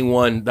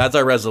 2021. That's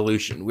our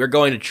resolution. We're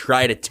going to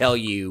try to tell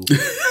you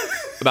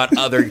about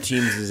other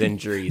teams'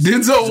 injuries.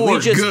 Denzel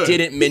Ward,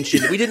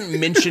 we didn't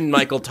mention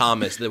Michael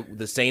Thomas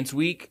the Saints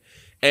week,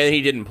 and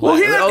he didn't play.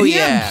 Well, he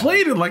hadn't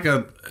played in like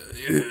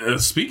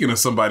speaking of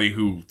somebody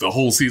who the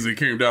whole season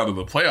came down to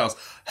the playoffs.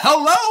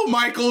 Hello,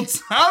 Michael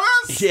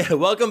Thomas. Yeah,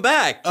 welcome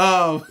back.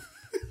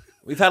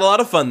 We've had a lot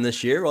of fun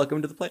this year.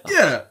 Welcome to the playoffs.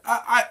 Yeah,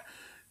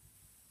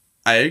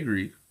 I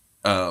agree.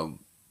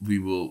 We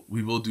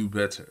will do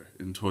better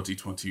in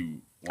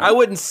 2021. I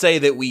wouldn't say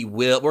that we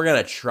will. We're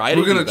gonna try.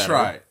 We're gonna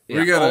try.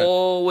 We're gonna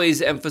always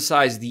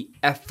emphasize the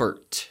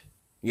effort.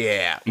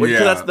 Yeah,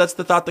 that's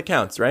the thought that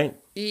counts, right?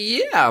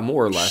 Yeah,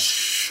 more or less.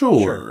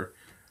 Sure.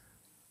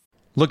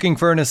 Looking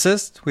for an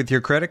assist with your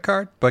credit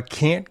card, but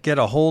can't get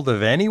a hold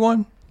of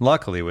anyone?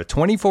 Luckily, with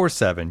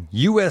 24/7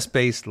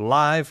 U.S.-based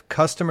live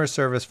customer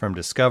service from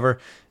Discover,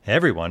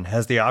 everyone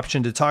has the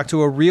option to talk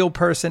to a real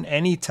person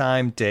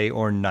anytime, day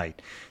or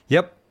night.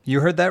 Yep,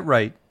 you heard that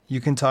right.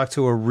 You can talk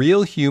to a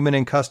real human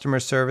in customer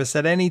service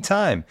at any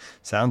time.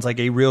 Sounds like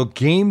a real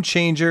game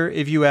changer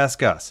if you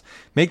ask us.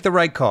 Make the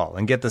right call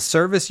and get the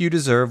service you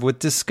deserve with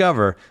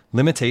Discover.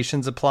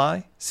 Limitations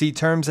apply. See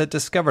terms at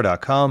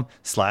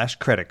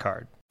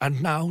discover.com/creditcard.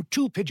 And now,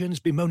 2 pigeons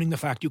bemoaning the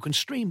fact you can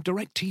stream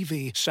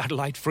DirecTV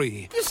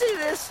satellite-free. You see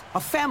this? A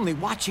family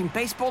watching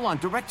baseball on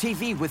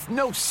DirecTV with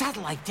no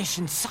satellite dish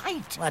in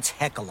sight. Let's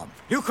heckle them.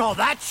 You call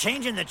that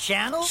changing the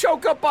channel?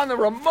 Choke up on the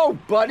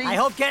remote, buddy. I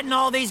hope getting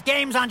all these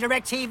games on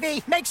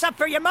DirecTV makes up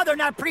for your mother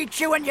not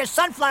pre-chewing your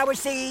sunflower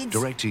seeds.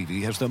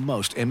 DirecTV has the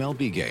most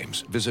MLB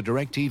games. Visit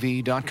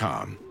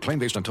DirecTV.com. Claim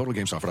based on total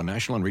games offered on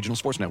national and regional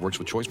sports networks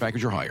with choice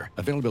package or higher.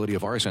 Availability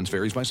of RSNs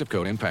varies by zip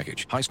code and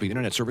package. High-speed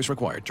internet service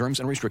required. Terms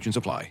and restrictions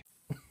apply.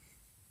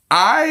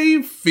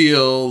 I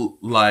feel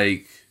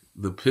like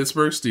the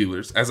Pittsburgh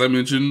Steelers, as I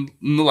mentioned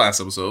in the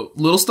last episode,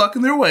 a little stuck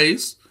in their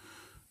ways.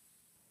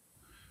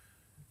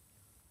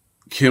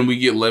 Can we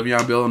get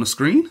Le'Veon Bell on the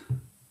screen?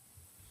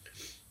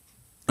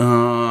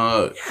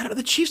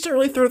 The Chiefs don't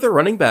really throw their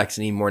running backs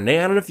anymore.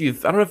 Nate, I don't know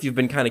if you've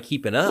been kind of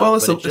keeping up. Well,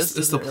 it's the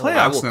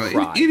playoffs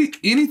now.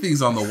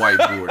 Anything's on the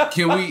whiteboard.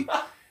 Can we,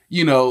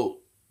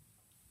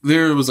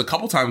 there was a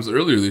couple times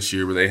earlier this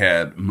year where they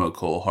had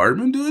McCole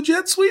Hardman do a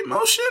jet sweep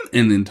motion,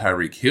 and then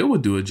Tyreek Hill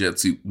would do a jet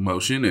sweep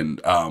motion,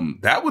 and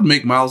that would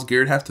make Myles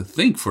Garrett have to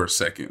think for a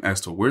second as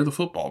to where the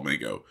football may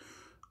go.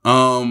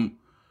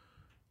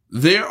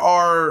 There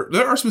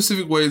are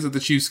specific ways that the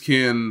Chiefs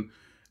can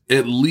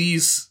at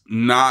least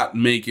not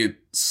make it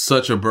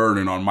such a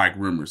burden on Mike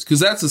Remmers, because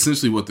that's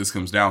essentially what this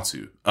comes down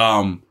to.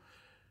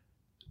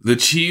 The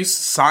Chiefs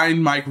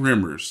signed Mike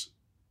Remmers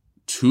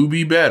to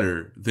be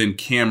better than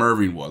Cam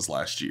Irving was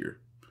last year.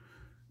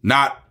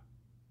 Not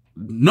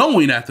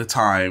knowing at the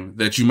time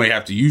that you may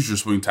have to use your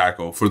swing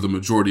tackle for the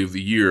majority of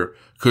the year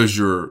because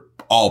your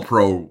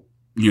all-pro,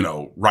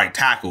 right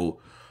tackle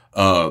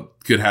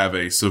could have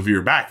a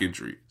severe back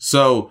injury.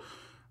 So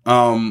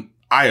I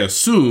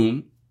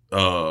assume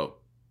the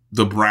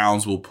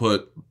Browns will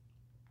put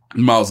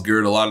Myles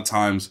Garrett a lot of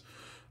times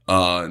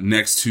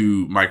next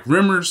to Mike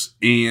Remmers,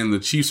 and the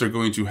Chiefs are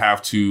going to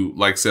have to,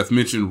 like Seth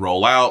mentioned,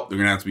 roll out. They're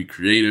going to have to be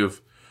creative,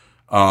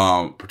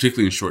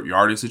 particularly in short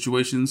yardage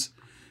situations.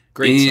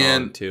 Great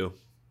song, too.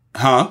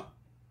 Huh?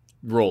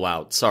 Roll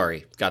out.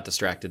 Sorry, got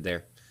distracted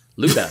there.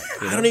 Luda.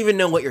 I don't even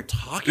know what you're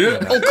talking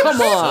about. Oh,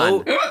 come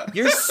on.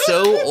 You're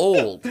so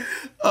old.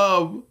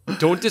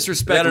 Don't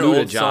disrespect an Luda,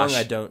 old Josh. Song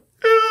I don't.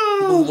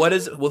 Who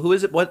is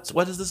it?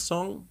 What is this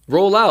song?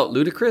 Roll out.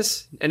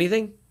 Ludacris?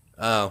 Anything?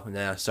 Oh,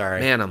 no,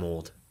 sorry. Man, I'm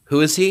old. Who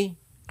is he?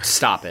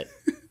 Stop it.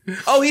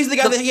 Oh, he's the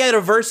guy that he had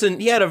a verse in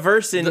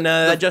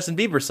that Justin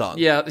Bieber song.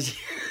 Yeah.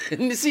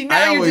 See,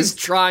 now you're just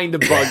trying to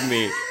bug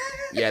me.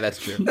 Yeah, that's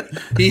true.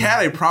 He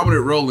had a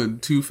prominent role in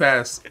Too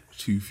Fast,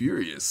 Too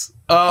Furious.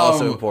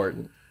 Also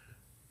important.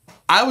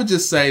 I would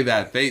just say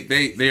that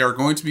they are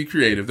going to be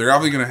creative. They're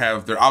obviously going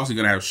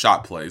to have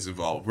shot plays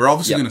involved. We're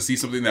obviously going to see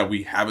something that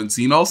we haven't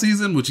seen all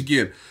season, which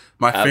again,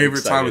 my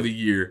favorite time of the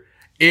year.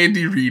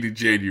 Andy Reid in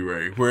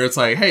January, where it's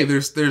like, hey,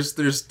 there's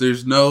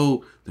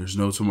no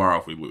tomorrow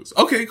if we lose.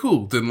 Okay,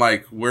 cool. Then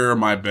where are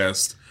my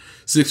best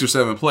 6 or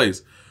 7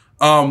 plays?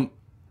 I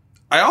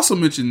also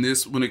mentioned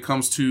this when it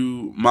comes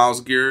to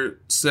Myles Garrett,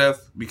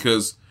 Seth,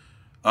 because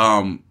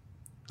I'm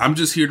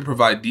just here to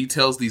provide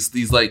details.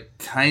 These like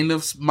kind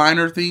of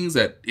minor things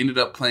that ended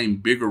up playing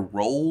bigger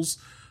roles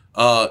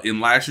in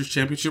last year's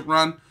championship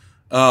run.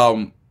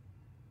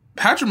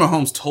 Patrick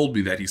Mahomes told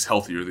me that he's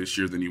healthier this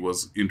year than he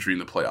was entering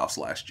the playoffs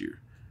last year.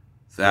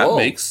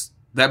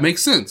 That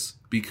makes sense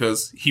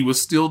because he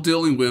was still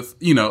dealing with,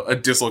 a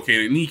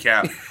dislocated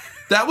kneecap.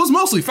 That was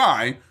mostly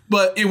fine,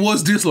 but it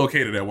was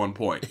dislocated at one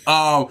point.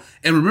 And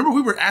remember,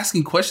 we were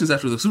asking questions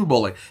after the Super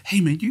Bowl, like,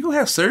 hey, man, you go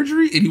have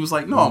surgery? And he was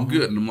like, no, I'm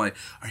good. And I'm like,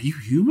 are you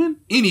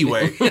human?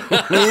 Anyway.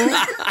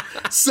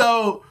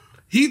 So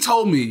he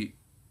told me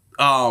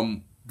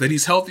that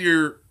he's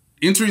healthier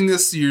entering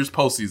this year's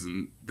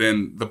postseason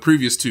than the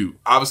previous two.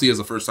 Obviously, as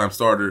a first-time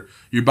starter,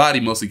 your body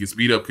mostly gets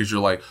beat up because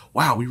you're like,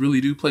 wow, we really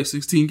do play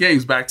 16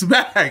 games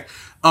back-to-back.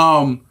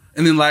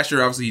 And then last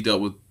year, obviously, he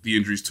dealt with the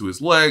injuries to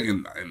his leg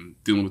and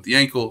dealing with the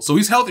ankle. So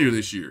he's healthier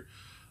this year.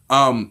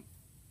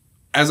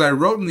 As I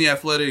wrote in The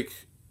Athletic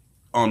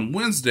on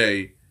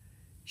Wednesday,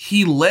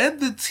 he led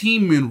the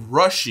team in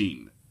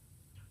rushing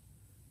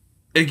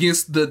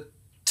against the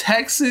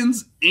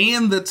Texans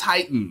and the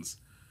Titans.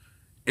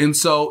 And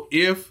so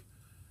if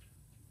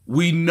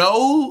we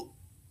know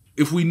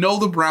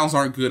the Browns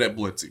aren't good at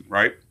blitzing,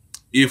 right?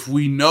 If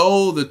we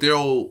know that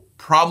they'll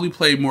probably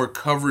play more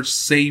coverage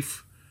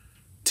safe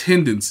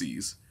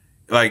tendencies,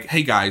 like,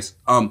 hey guys,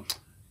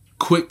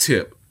 quick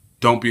tip,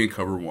 don't be in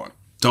cover one.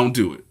 Don't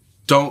do it.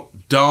 Don't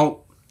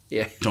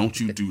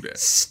you do that.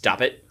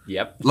 Stop it.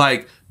 Yep.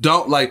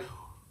 The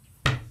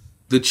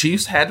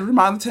Chiefs had to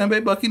remind the Tampa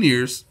Bay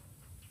Buccaneers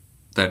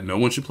that no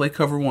one should play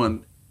cover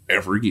one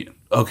ever again.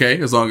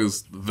 Okay? As long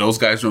as those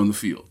guys are on the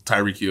field.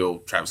 Tyreek Hill,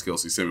 Travis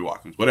Kelce, Sammy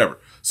Watkins, whatever.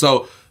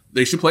 So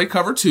they should play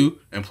cover two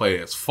and play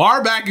as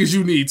far back as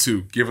you need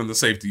to, given the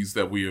safeties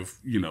that we have,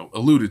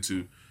 alluded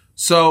to.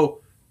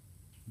 So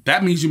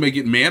that means you may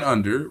get man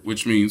under,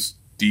 which means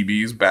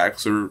DB's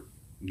backs are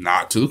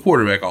not to the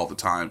quarterback all the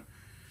time.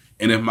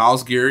 And if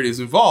Myles Garrett is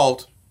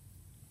involved,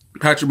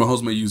 Patrick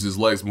Mahomes may use his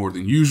legs more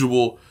than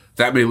usual.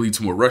 That may lead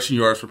to more rushing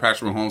yards for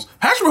Patrick Mahomes.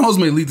 Patrick Mahomes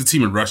may lead the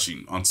team in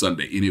rushing on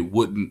Sunday, and it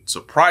wouldn't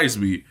surprise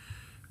me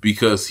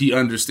because he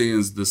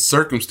understands the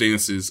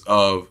circumstances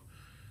of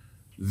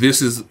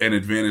this is an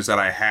advantage that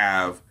I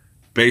have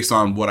based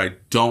on what I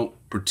don't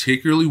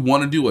particularly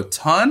want to do a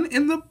ton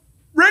in the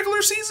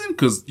regular season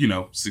because,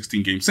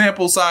 16-game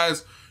sample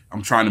size.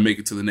 I'm trying to make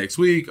it to the next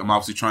week. I'm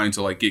obviously trying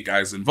to get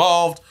guys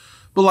involved.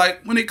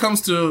 But when it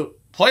comes to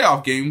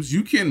playoff games,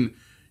 you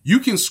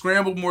can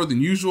scramble more than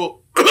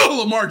usual.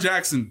 Lamar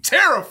Jackson,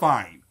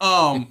 terrifying.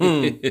 I'm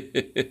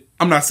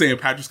not saying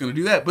Patrick's going to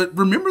do that, but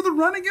remember the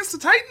run against the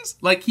Titans?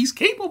 He's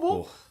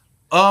capable.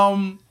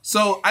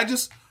 So I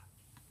just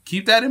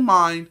keep that in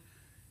mind.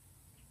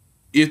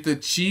 If the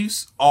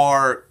Chiefs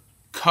are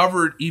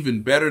covered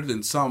even better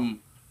than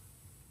some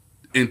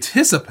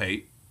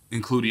anticipate,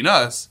 including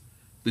us,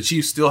 the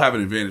Chiefs still have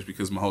an advantage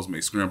because Mahomes may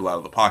scramble out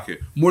of the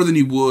pocket more than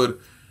he would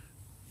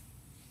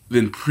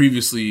than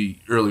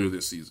previously earlier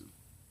this season.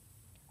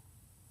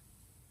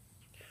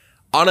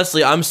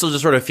 Honestly, I'm still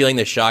just sort of feeling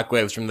the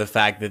shockwaves from the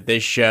fact that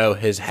this show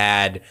has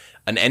had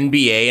an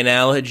NBA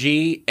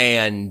analogy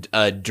and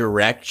a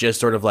direct just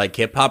sort of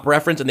hip-hop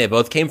reference, and they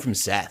both came from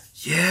Seth.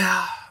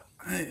 Yeah.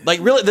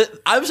 Really,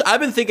 I've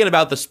been thinking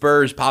about the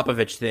Spurs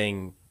Popovich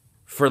thing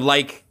for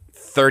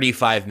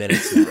 35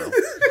 minutes now.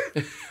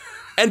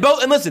 And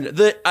listen,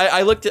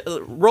 I looked at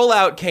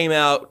Rollout came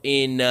out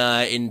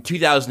in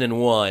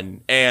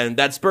 2001, and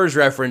that Spurs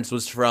reference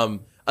was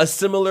from a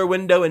similar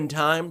window in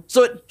time.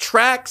 So it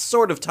tracks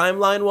sort of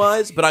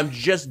timeline-wise, but I'm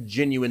just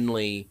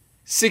genuinely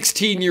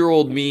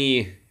 16-year-old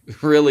me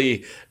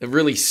really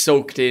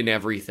soaked in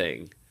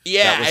everything.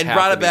 Yeah, and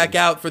brought it back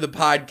out for the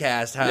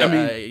podcast.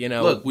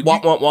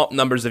 Womp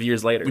numbers of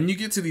years later. When you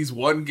get to these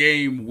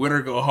one-game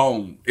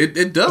winner-go-home,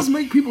 it does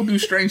make people do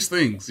strange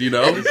things, It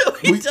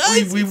really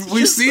does.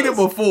 We've seen it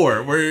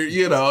before where,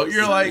 you're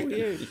like,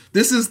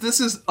 this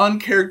is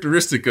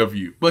uncharacteristic of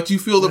you, but you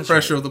feel the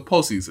pressure of the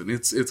postseason.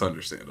 It's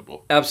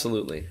understandable.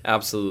 Absolutely.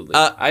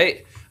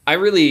 I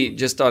really,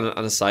 just on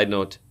a side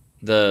note,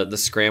 the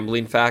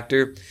scrambling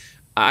factor,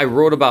 I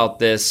wrote about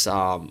this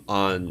on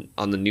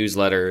the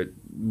newsletter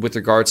with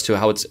regards to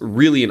how it's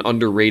really an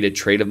underrated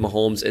trait of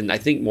Mahomes, and I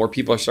think more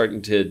people are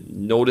starting to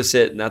notice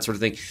it and that sort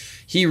of thing.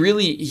 He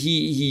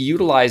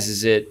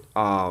utilizes it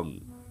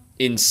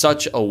in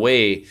such a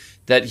way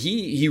that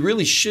he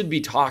really should be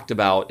talked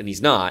about, and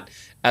he's not,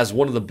 as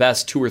one of the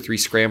best 2 or 3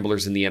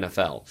 scramblers in the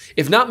NFL.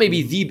 If not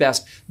maybe the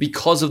best,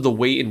 because of the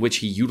way in which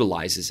he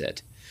utilizes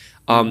it.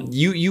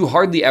 You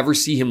hardly ever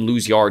see him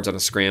lose yards on a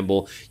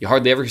scramble. You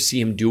hardly ever see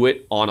him do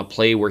it on a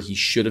play where he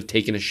should have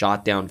taken a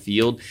shot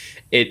downfield.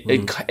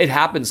 It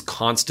happens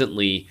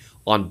constantly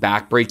on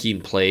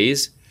backbreaking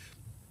plays.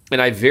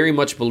 And I very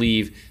much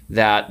believe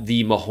that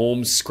the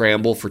Mahomes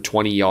scramble for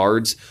 20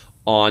 yards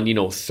on,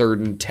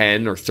 3rd and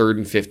 10 or 3rd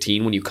and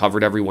 15 when you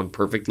covered everyone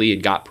perfectly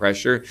and got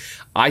pressure,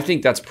 I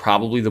think that's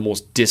probably the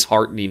most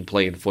disheartening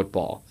play in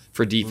football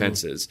for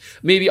defenses.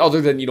 Maybe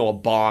other than, a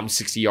bomb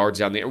 60 yards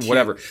down there or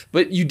whatever.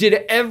 But you did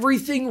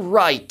everything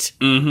right.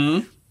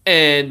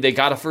 And they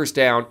got a first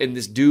down, and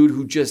this dude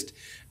who just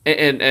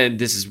and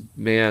this is,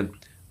 man,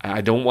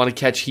 I don't want to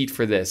catch heat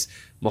for this.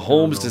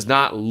 Mahomes does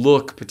not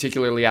look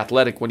particularly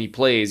athletic when he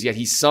plays, yet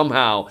he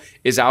somehow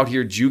is out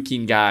here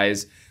juking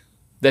guys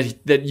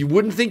that you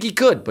wouldn't think he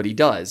could, but he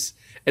does.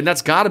 And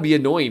that's got to be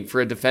annoying for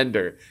a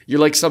defender. You're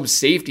like some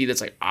safety that's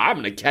like,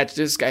 I'm going to catch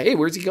this guy. Hey,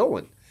 where's he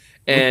going?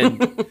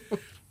 And and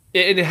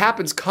it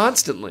happens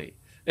constantly.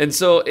 And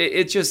so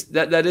it just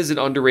that is an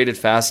underrated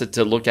facet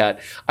to look at.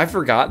 I've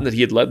forgotten that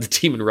he had led the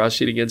team in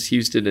rushing against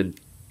Houston and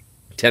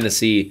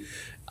Tennessee.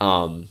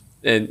 And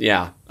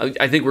yeah,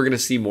 I think we're going to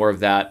see more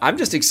of that. I'm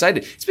just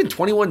excited. It's been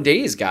 21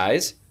 days,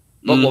 guys.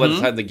 But by the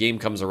time the game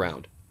comes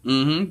around.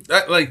 And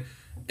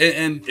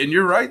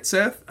you're right,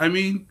 Seth. I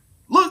mean,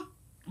 look,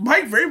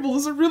 Mike Vrabel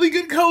is a really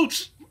good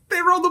coach.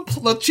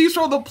 The Chiefs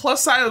were on the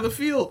plus side of the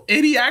field,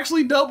 and he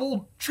actually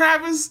doubled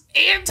Travis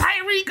and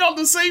Tyreek on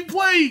the same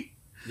play.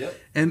 Yep.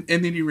 And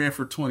then he ran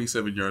for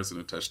 27 yards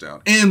and a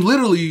touchdown. And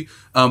literally,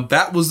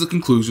 that was the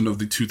conclusion of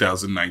the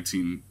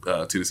 2019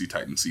 Tennessee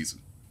Titans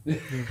season.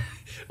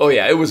 Oh,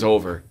 yeah, it was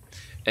over.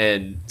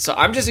 And so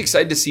I'm just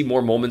excited to see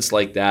more moments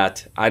like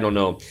that. I don't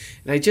know.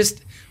 And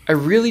I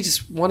really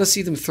just want to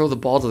see them throw the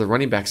ball to the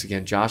running backs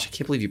again, Josh. I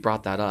can't believe you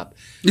brought that up.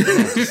 Throw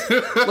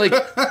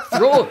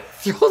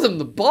them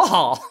the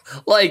ball.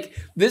 Like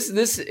this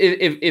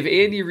if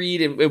Andy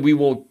Reid, and we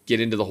won't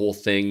get into the whole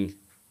thing,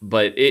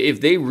 but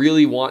if they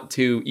really want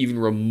to even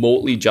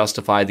remotely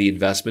justify the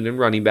investment in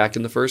running back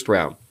in the first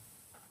round,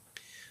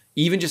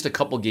 even just a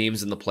couple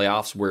games in the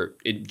playoffs where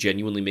it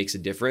genuinely makes a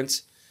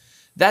difference,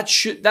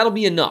 that'll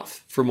be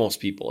enough for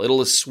most people.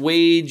 It'll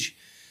assuage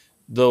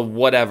the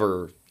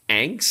whatever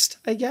angst,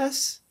 I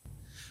guess.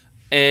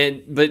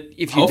 But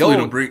if you hopefully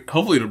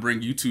it'll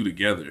bring you two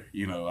together.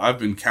 You know, I've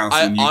been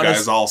counseling you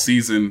guys all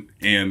season,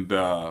 and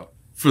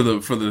for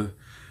the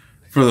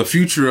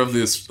future of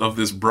this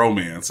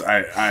bromance,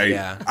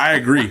 I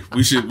agree.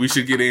 We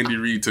should get Andy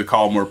Reid to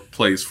call more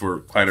plays for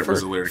Clyde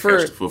Edwards-Helaire to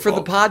catch the football for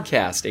the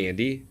podcast,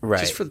 Andy. Right.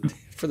 Just for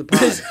the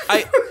pod.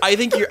 I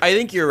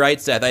think you're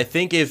right, Seth. I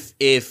think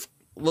if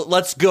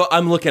let's go.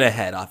 I'm looking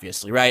ahead,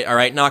 obviously, right? All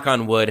right, knock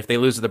on wood. If they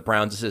lose to the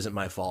Browns, this isn't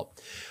my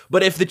fault.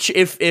 But if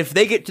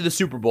they get to the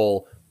Super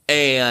Bowl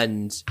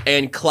and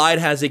Clyde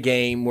has a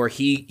game where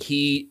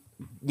he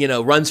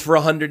runs for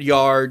 100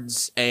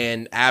 yards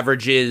and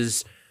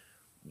averages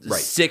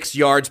 6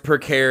 yards per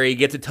carry,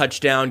 gets a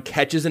touchdown,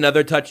 catches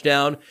another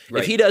touchdown.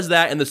 Right. If he does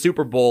that in the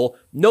Super Bowl,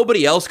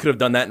 nobody else could have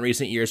done that in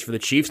recent years for the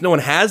Chiefs. No one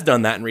has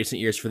done that in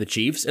recent years for the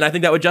Chiefs, and I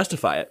think that would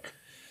justify it.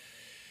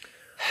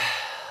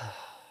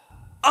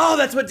 Oh,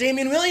 that's what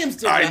Damian Williams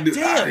did. Damn.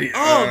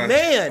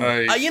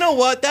 Man. You know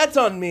what? That's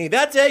on me.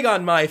 That's egg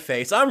on my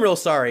face. I'm real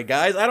sorry,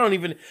 guys.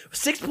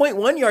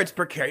 6.1 yards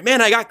per carry.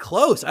 Man, I got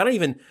close.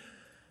 That's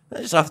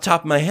just off the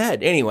top of my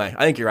head. Anyway,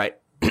 I think you're right.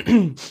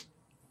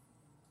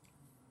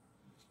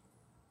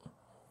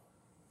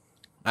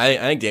 I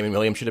think Damian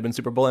Williams should have been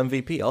Super Bowl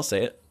MVP. I'll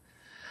say it.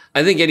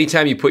 I think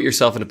anytime you put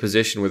yourself in a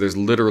position where there's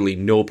literally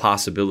no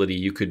possibility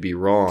you could be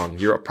wrong,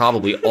 you're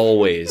probably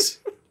always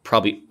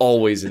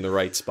in the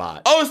right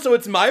spot. Oh, so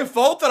it's my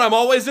fault that I'm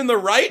always in the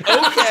right?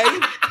 Okay.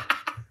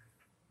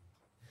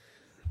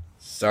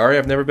 Sorry,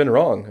 I've never been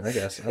wrong, I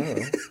guess. I don't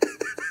know.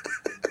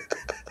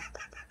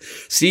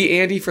 See,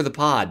 Andy, for the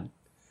pod.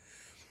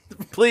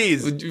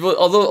 Please.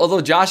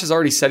 Although Josh is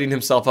already setting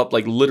himself up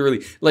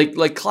literally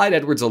like Clyde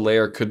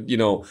Edwards-Helaire could,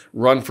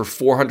 run for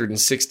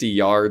 460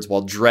 yards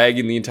while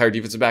dragging the entire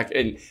defensive back.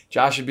 And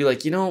Josh would be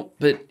like,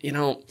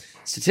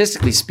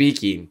 statistically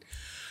speaking,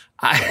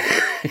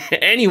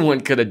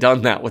 anyone could have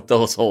done that with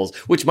those holes,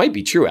 which might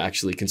be true,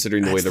 actually,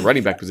 considering the way the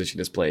running back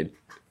position is played.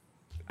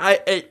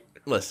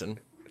 Listen,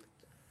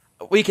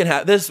 we can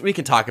have this. We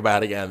can talk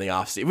about it again in the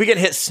offseason. We can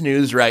hit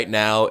snooze right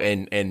now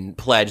and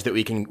pledge that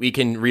we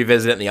can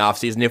revisit it in the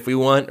offseason if we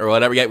want or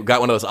whatever. We got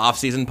one of those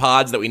offseason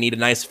pods that we need a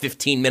nice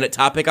 15-minute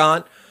topic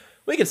on.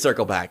 We can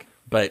circle back.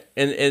 But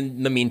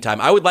in the meantime,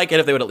 I would like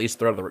it if they would at least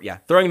throwing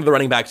to the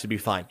running backs would be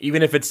fine,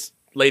 even if it's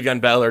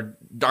Le'Veon Bell or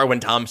Darwin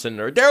Thompson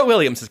or Darrell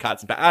Williams has caught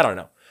some back. I don't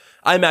know.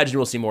 I imagine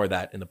we'll see more of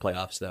that in the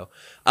playoffs, though.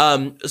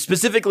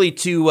 Specifically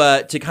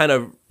to kind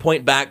of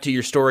point back to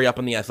your story up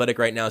on The Athletic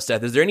right now,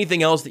 Seth, is there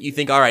anything else that you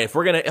think, all right, if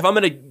I'm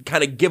gonna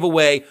kind of give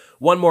away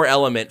one more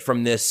element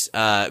from this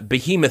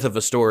behemoth of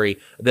a story,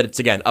 that it's,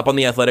 again, up on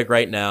The Athletic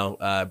right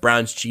now,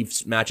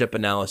 Browns-Chiefs matchup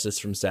analysis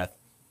from Seth.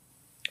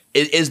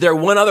 Is there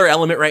one other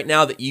element right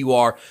now that you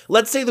are,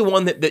 let's say the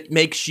one that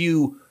makes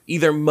you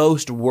either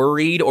most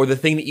worried or the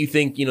thing that you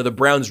think, the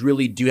Browns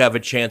really do have a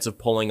chance of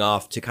pulling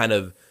off to kind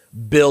of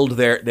build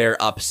their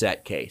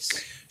upset case?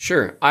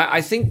 Sure.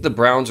 I think the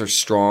Browns are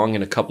strong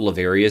in a couple of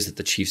areas that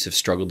the Chiefs have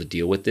struggled to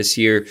deal with this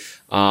year.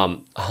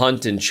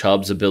 Hunt and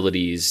Chubb's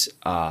abilities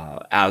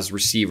as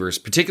receivers,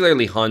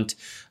 particularly Hunt.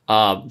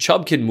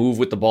 Chubb can move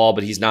with the ball,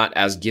 but he's not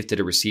as gifted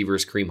a receiver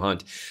as Kareem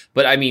Hunt.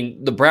 But,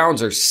 the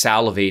Browns are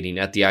salivating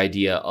at the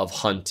idea of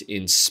Hunt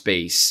in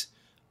space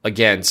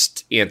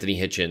against Anthony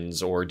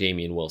Hitchens or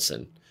Damian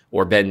Wilson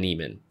or Ben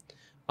Neiman,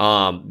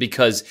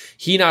 because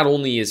he not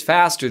only is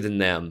faster than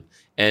them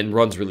and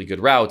runs really good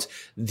routes.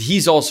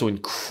 He's also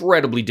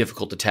incredibly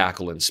difficult to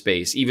tackle in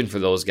space, even for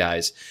those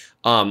guys.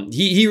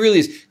 He really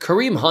is.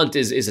 Kareem Hunt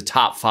is a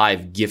top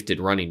 5 gifted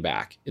running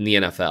back in the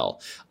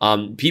NFL.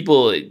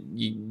 People,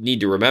 you need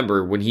to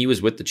remember, when he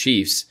was with the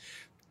Chiefs,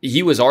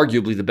 he was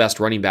arguably the best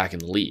running back in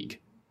the league.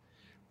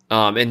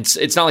 And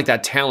it's not like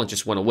that talent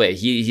just went away.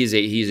 He's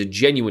a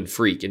genuine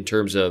freak in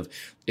terms of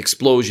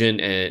explosion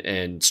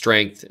and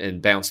strength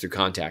and bounce through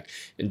contact.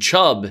 And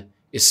Chubb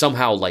is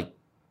somehow like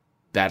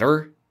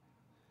better.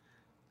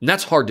 And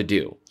that's hard to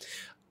do.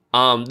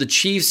 The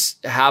Chiefs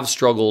have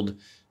struggled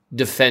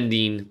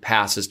defending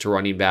passes to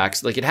running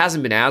backs. Like, it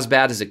hasn't been as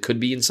bad as it could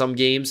be in some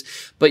games,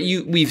 but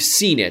we've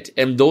seen it.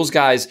 And those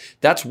guys,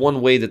 that's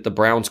one way that the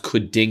Browns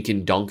could dink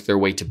and dunk their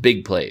way to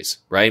big plays,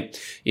 right?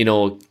 You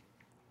know,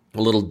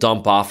 a little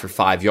dump off for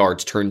 5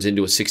 yards turns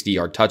into a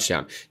 60-yard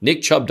touchdown.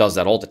 Nick Chubb does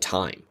that all the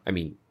time. I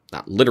mean,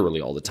 not literally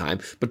all the time,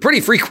 but pretty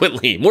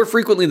frequently, more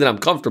frequently than I'm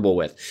comfortable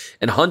with.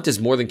 And Hunt is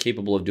more than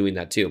capable of doing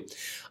that too.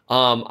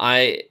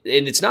 And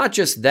it's not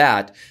just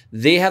that.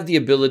 They have the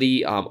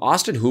ability,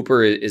 Austin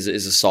Hooper is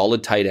a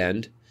solid tight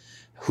end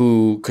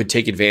who could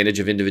take advantage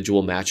of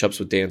individual matchups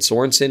with Dan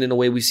Sorensen in a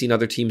way we've seen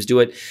other teams do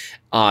it.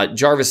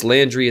 Jarvis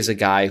Landry is a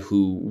guy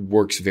who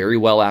works very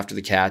well after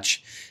the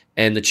catch.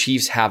 And the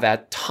Chiefs have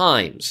at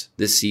times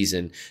this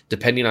season,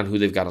 depending on who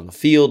they've got on the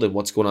field and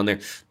what's going on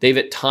there, they've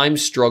at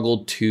times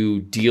struggled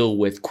to deal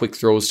with quick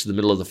throws to the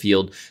middle of the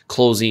field,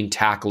 closing,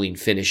 tackling,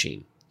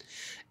 finishing.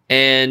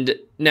 And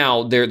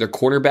now their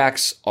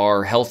cornerbacks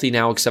are healthy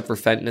now, except for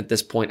Fenton at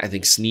this point. I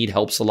think Snead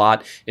helps a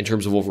lot in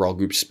terms of overall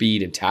group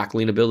speed and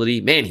tackling ability.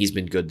 Man, he's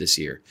been good this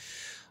year.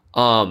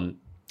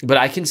 But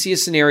I can see a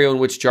scenario in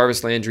which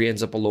Jarvis Landry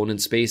ends up alone in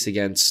space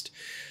against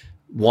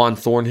Juan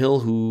Thornhill,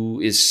 who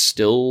is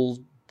still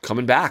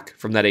coming back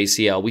from that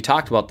ACL. We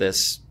talked about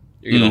this,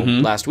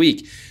 last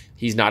week.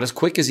 He's not as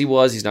quick as he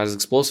was. He's not as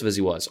explosive as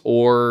he was.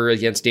 Or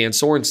against Dan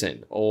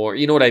Sorensen, or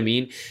you know what I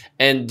mean?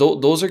 And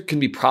those can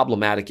be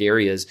problematic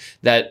areas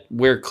that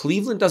where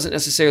Cleveland doesn't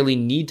necessarily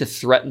need to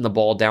threaten the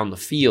ball down the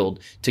field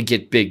to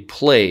get big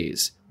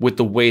plays with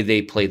the way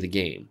they play the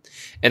game.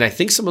 And I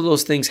think some of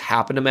those things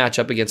happen to match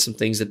up against some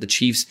things that the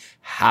Chiefs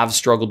have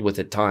struggled with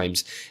at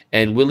times.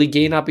 And Willie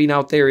Gay not being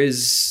out there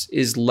is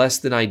less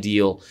than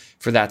ideal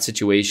for that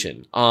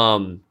situation.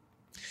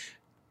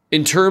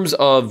 In terms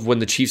of when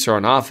the Chiefs are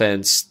on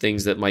offense,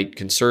 things that might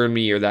concern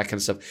me or that kind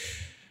of stuff,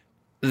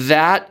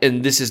 that,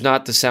 and this is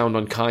not to sound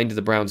unkind to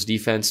the Browns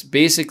defense,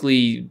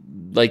 basically,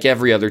 like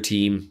every other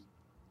team,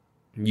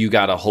 you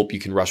got to hope you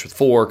can rush with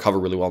 4, cover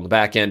really well in the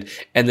back end,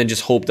 and then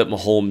just hope that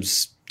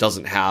Mahomes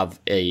doesn't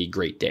have a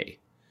great day.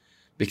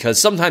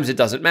 Because sometimes it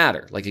doesn't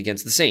matter, like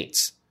against the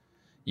Saints.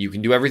 You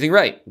can do everything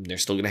right, and they're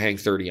still going to hang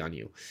 30 on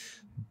you.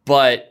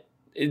 But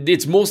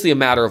it's mostly a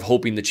matter of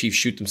hoping the Chiefs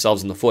shoot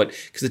themselves in the foot,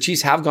 because the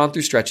Chiefs have gone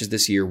through stretches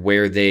this year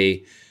where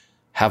they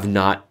have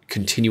not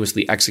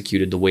continuously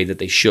executed the way that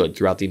they should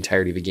throughout the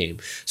entirety of a game.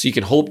 So you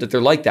can hope that they're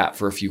like that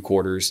for a few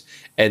quarters,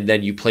 and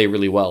then you play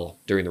really well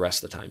during the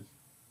rest of the time.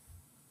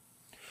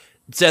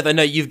 Seth, I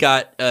know you've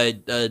got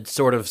a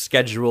sort of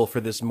schedule for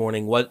this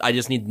morning. What I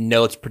just need to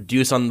know, it's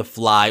produced on the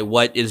fly.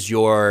 What is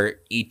your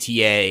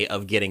ETA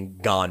of getting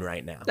gone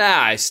right now?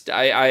 I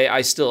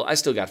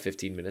still got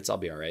 15 minutes. I'll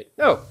be all right.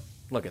 Oh,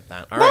 look at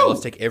that. All right,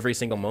 let's take every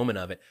single moment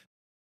of it.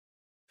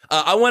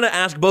 I want to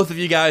ask both of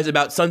you guys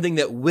about something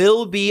that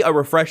will be a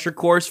refresher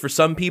course for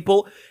some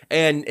people.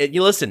 And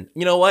you listen,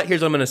 you know what? Here's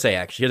what I'm going to say,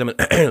 actually.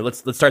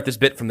 Let's start this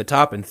bit from the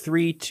top in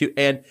 3, 2,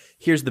 and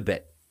here's the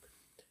bit.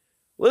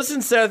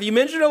 Listen, Seth, you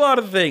mentioned a lot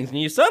of things, and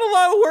you said a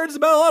lot of words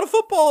about a lot of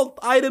football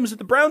items that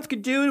the Browns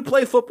could do to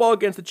play football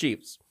against the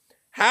Chiefs.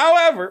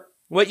 However,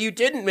 what you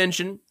didn't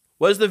mention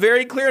was the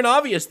very clear and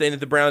obvious thing that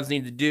the Browns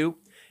need to do.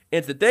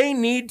 It's that they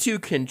need to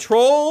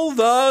control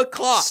the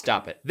clock.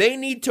 Stop it. They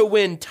need to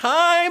win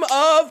time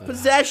of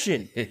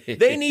possession.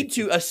 They need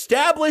to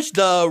establish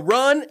the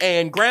run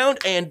and ground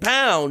and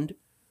pound.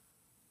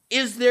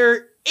 Is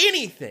there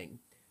anything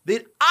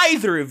that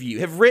either of you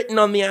have written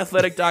on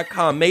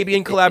theathletic.com, maybe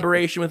in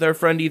collaboration with our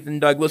friend Ethan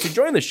Douglas, who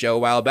joined the show a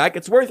while back?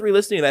 It's worth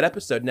re-listening to that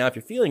episode now if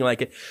you're feeling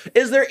like it.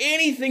 Is there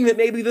anything that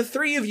maybe the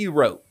three of you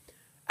wrote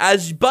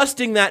as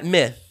busting that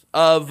myth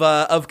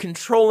of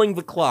controlling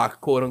the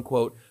clock, quote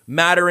unquote,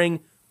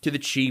 mattering to the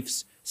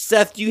Chiefs?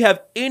 Seth, do you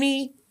have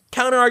any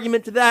counter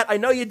argument to that? I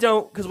know you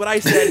don't, because what I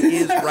said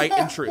is right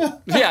and true.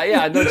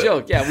 Yeah, no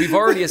joke. Yeah, we've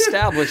already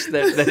established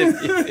that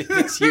if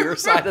it's your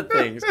side of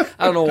things,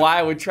 I don't know why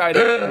I would try to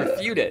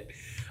refute it.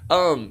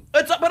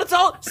 But it's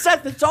all,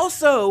 Seth, it's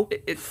also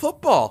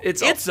football.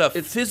 It's a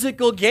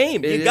physical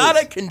game. You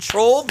gotta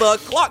control the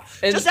clock.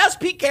 And just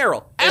ask Pete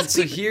Carroll. Ask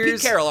Pete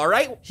Carroll, all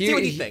right? See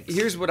what he thinks.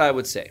 Here's what I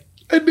would say.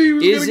 I knew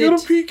he was going to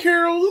go to Pete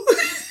Carroll.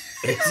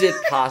 Is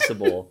it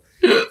possible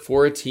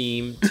for a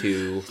team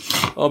to...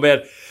 Oh,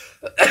 man.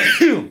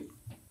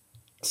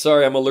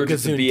 Sorry, I'm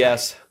allergic to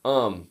BS.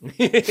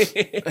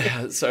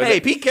 Sorry. Hey,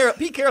 Pete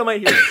Carroll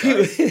might hear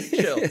this.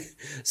 Right? Chill.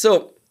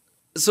 So,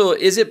 So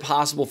is it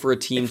possible for a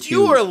team if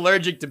you were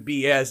allergic to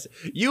BS,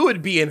 you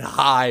would be in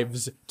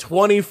hives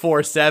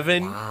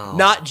 24/7,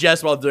 not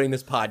just while doing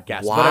this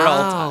podcast, but at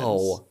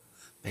all times.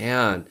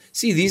 Man.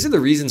 See, these are the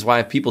reasons why I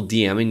have people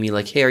DMing me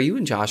like, hey, are you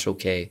and Josh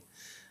okay?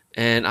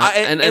 And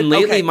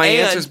lately my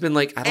answer's been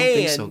like, I don't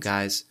think so,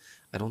 guys.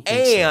 I don't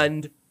think so.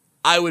 And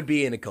I would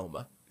be in a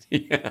coma.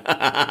 Way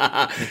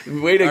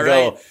to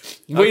go.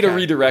 Way to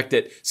redirect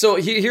it. So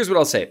here's what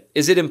I'll say.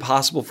 Is it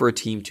impossible for a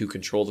team to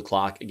control the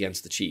clock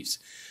against the Chiefs?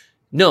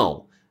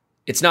 No,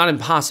 it's not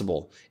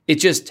impossible. It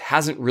just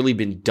hasn't really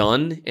been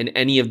done in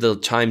any of the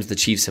times the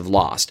Chiefs have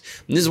lost.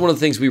 And this is one of the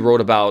things we wrote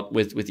about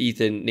with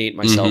Ethan, Nate,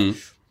 myself. Mm-hmm.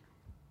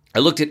 I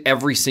looked at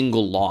every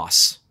single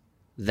loss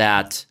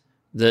that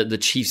the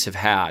Chiefs have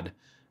had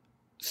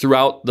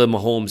throughout the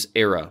Mahomes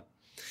era.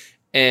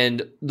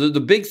 And the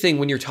big thing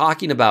when you're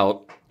talking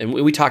about, and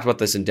we talked about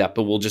this in depth,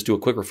 but we'll just do a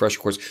quick refresher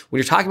course. When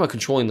you're talking about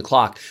controlling the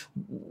clock,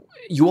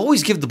 you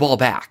always give the ball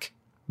back,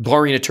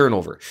 barring a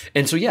turnover.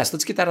 And so, yes,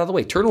 let's get that out of the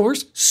way.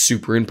 Turnovers,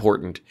 super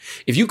important.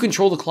 If you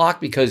control the clock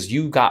because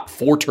you got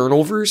 4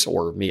 turnovers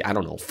or maybe,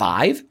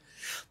 5,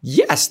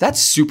 yes, that's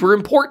super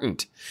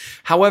important.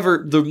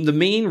 However, the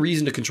main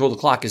reason to control the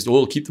clock is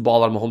to keep the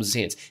ball out of Mahomes'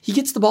 hands. He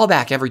gets the ball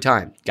back every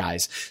time,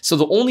 guys. So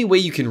the only way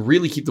you can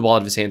really keep the ball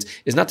out of his hands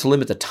is not to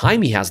limit the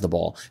time he has the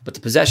ball, but the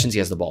possessions he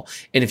has the ball.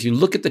 And if you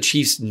look at the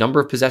Chiefs' number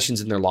of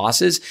possessions in their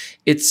losses,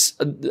 it's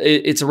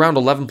around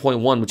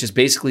 11.1, which is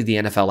basically the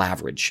NFL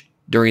average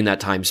during that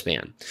time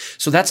span.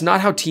 So that's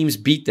not how teams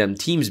beat them.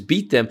 Teams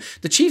beat them.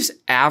 The Chiefs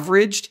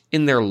averaged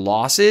in their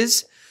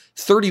losses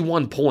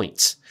 31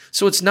 points.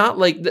 So it's not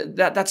like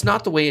that's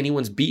not the way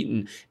anyone's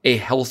beaten a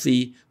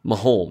healthy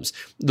Mahomes.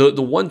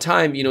 The one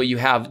time, you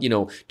have,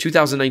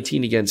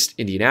 2019 against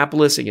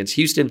Indianapolis, against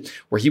Houston,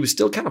 where he was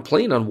still kind of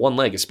playing on one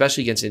leg,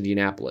 especially against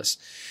Indianapolis.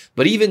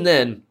 But even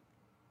then,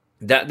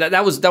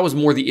 that was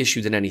more the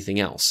issue than anything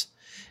else.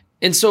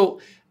 And so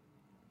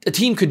a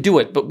team could do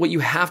it, but what you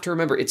have to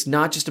remember, it's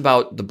not just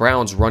about the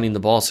Browns running the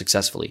ball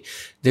successfully.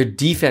 Their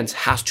defense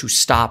has to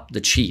stop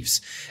the Chiefs.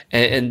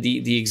 And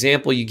the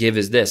example you give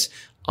is this.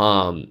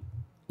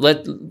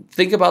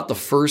 Think about the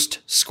first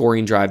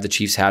scoring drive the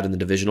Chiefs had in the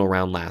divisional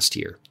round last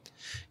year.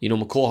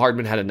 McCole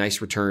Hardman had a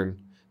nice return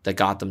that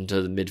got them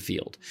to the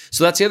midfield.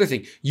 So that's the other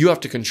thing. You have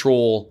to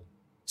control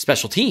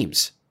special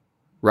teams,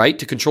 right?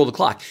 To control the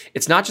clock.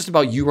 It's not just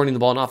about you running the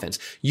ball in offense.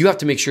 You have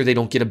to make sure they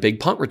don't get a big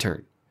punt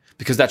return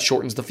because that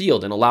shortens the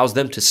field and allows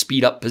them to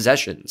speed up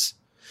possessions.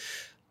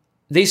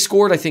 They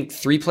scored, I think,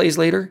 3 plays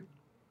later.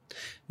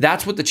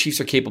 That's what the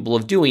Chiefs are capable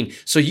of doing.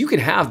 So you can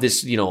have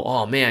this, this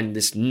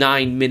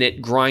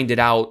 9-minute grinded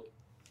out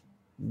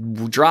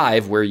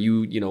drive where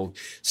you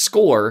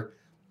score,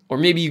 or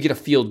maybe you get a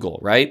field goal,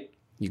 right?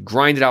 You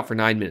grind it out for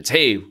 9 minutes.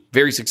 Hey,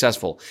 very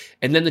successful.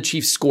 And then the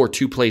Chiefs score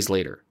 2 plays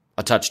later,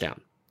 a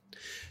touchdown.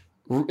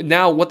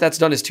 Now, what that's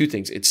done is 2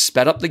 things. It's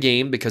sped up the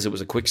game because it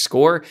was a quick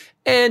score,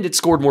 and it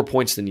scored more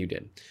points than you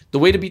did. The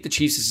way to beat the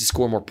Chiefs is to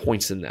score more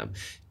points than them.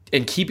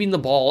 And keeping the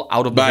ball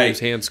out of Mahomes'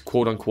 hands,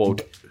 quote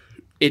unquote,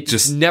 it's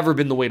just never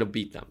been the way to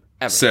beat them,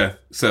 ever.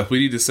 Seth, we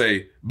need to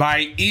say,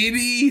 by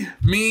any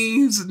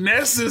means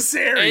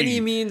necessary. Any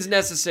means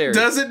necessary.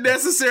 Doesn't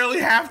necessarily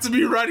have to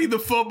be running the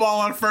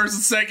football on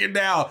 1st and 2nd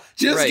down.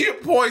 Just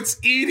get points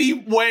any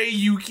way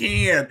you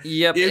can.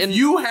 Yep. If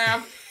you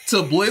have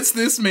to blitz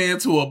this man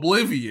to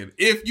oblivion,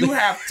 if you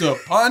have to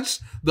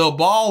punch the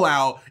ball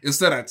out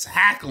instead of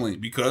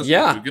tackling, because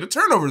you get a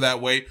turnover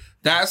that way,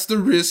 that's the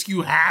risk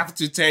you have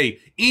to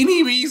take.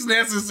 Any means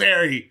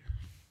necessary.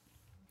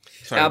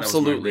 Sorry,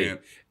 absolutely.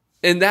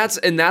 And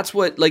that's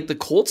what the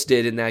Colts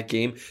did in that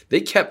game.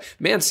 They kept,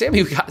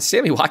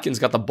 Sammy Watkins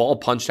got the ball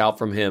punched out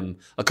from him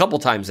a couple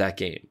times that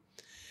game.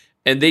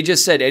 And they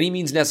just said, any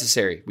means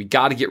necessary. We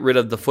got to get rid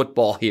of the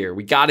football here.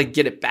 We got to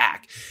get it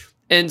back.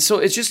 And so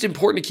it's just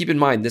important to keep in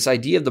mind this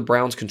idea of the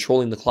Browns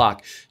controlling the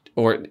clock,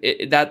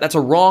 that's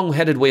a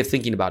wrong-headed way of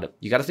thinking about it.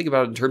 You got to think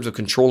about it in terms of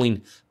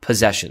controlling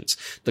possessions.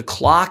 The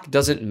clock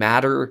doesn't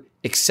matter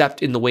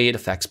except in the way it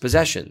affects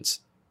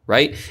possessions.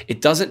 Right?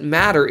 It doesn't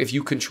matter if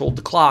you controlled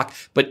the clock,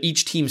 but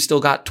each team still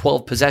got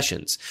 12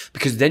 possessions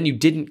because then you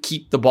didn't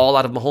keep the ball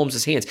out of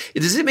Mahomes' hands.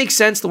 Does it make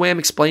sense the way I'm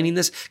explaining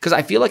this? Because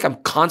I feel like I'm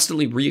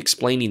constantly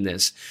re-explaining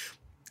this.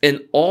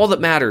 And all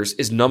that matters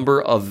is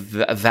number of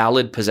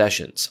valid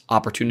possessions,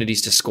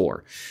 opportunities to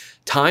score.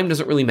 Time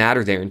doesn't really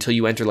matter there until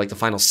you enter the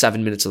final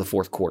 7 minutes of the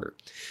 4th quarter.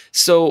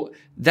 So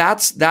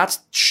that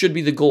should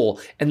be the goal.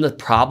 And the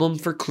problem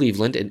for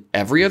Cleveland and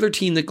every other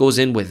team that goes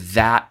in with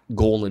that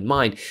goal in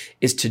mind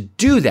is to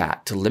do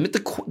that, to limit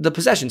the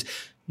possessions.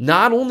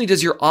 Not only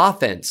does your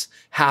offense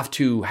have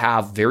to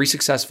have very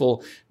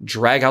successful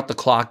drag out the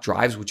clock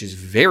drives, which is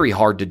very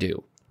hard to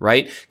do,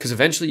 right? Because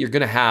eventually you're going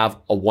to have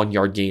a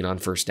 1-yard gain on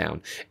 1st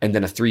down and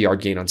then a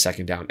 3-yard gain on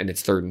 2nd down, and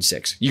it's 3rd and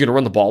 6. You're going to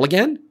run the ball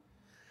again?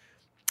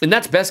 And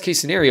that's best case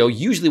scenario.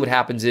 Usually what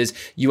happens is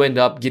you end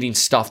up getting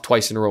stuffed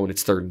twice in a row and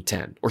it's 3rd and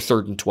 10 or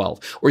 3rd and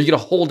 12. Or you get a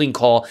holding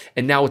call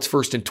and now it's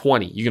 1st and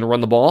 20. You're going to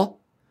run the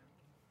ball?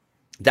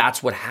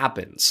 That's what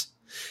happens.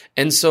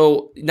 And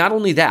so not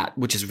only that,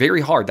 which is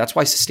very hard, that's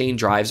why sustained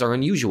drives are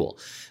unusual.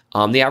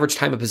 The average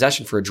time of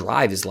possession for a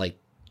drive is like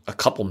a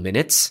couple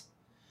minutes.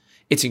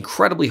 It's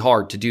incredibly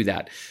hard to do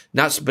that.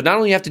 But not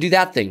only you have to do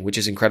that thing, which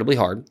is incredibly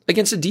hard,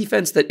 against a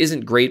defense that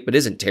isn't great but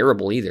isn't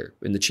terrible either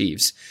in the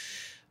Chiefs,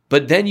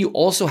 but then you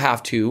also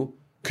have to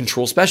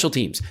control special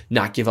teams,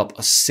 not give up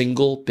a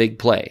single big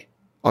play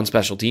on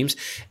special teams.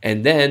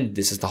 And then,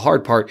 this is the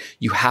hard part,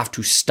 you have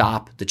to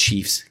stop the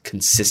Chiefs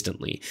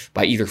consistently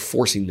by either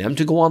forcing them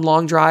to go on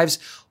long drives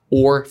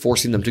or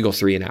forcing them to go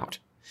 3 and out.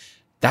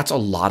 That's a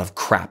lot of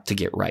crap to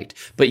get right.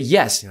 But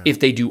yes, if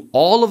they do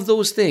all of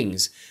those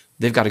things,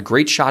 they've got a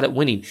great shot at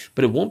winning,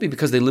 but it won't be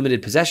because they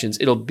limited possessions.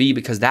 It'll be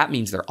because that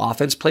means their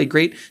offense played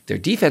great, their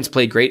defense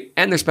played great,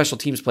 and their special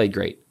teams played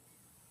great.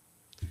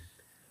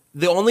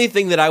 The only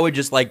thing that I would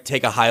just like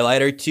take a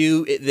highlighter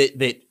to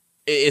that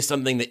is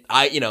something that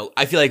I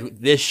feel like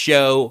this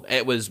show,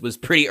 it was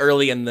pretty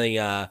early in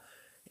the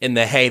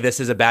hey, this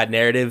is a bad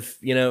narrative,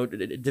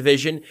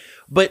 division.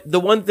 But the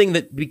one thing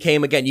that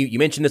became, again, you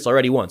mentioned this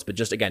already once, but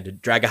just again to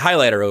drag a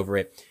highlighter over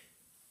it,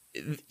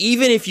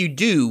 even if you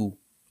do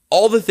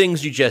all the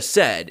things you just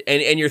said,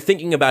 and you're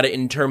thinking about it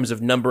in terms of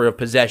number of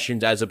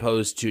possessions as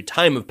opposed to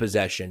time of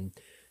possession,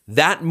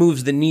 that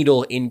moves the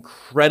needle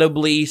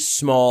incredibly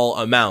small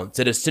amounts.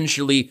 It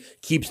essentially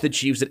keeps the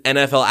Chiefs at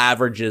NFL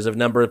averages of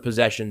number of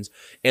possessions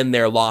in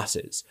their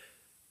losses.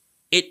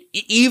 It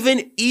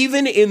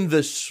even in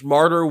the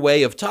smarter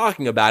way of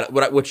talking about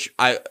it, which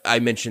I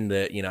mentioned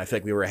that, I feel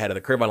like we were ahead of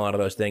the curve on a lot of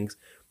those things.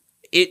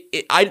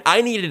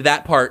 I needed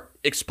that part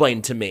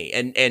explained to me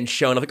and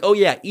shown like, oh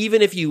yeah,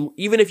 even if you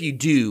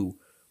do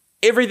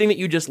everything that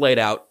you just laid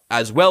out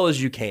as well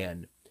as you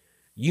can,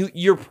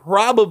 you're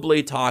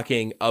probably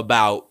talking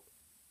about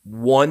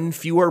one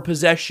fewer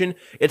possession.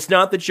 It's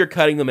not that you're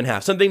cutting them in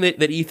half. Something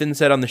that Ethan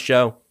said on the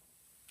show,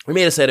 we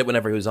may have said it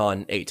whenever he was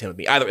on 8-10 with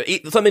me. Either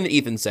something that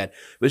Ethan said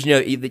was,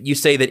 that you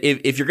say that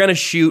if you're going to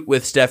shoot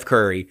with Steph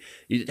Curry,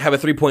 you have a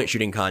 3-point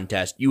shooting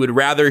contest, you would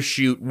rather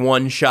shoot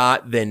one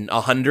shot than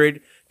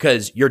 100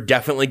 because you're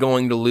definitely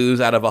going to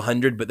lose out of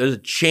 100, but there's a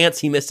chance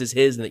he misses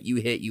his and that you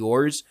hit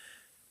yours.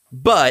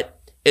 But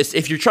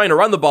if you're trying to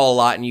run the ball a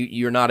lot and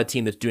you're not a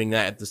team that's doing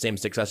that at the same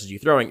success as you're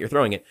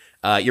throwing it,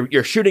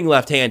 you're shooting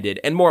left-handed.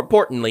 And more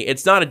importantly,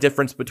 it's not a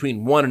difference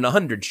between 1 and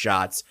 100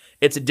 shots.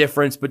 It's a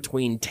difference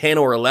between 10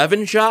 or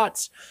 11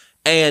 shots.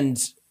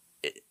 And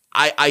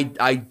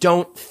I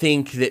don't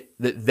think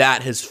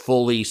that has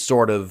fully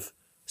sort of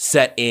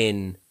set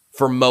in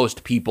for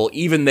most people,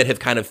 even that have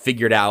kind of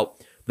figured out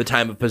the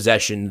time of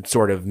possession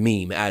sort of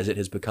meme as it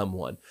has become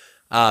one.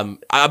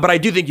 But I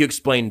do think you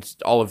explained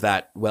all of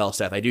that well,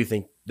 Seth. I do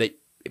think that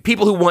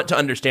people who want to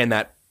understand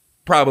that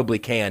probably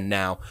can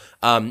now.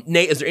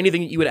 Nate, is there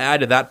anything that you would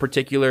add to that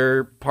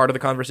particular part of the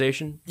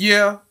conversation?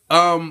 Yeah.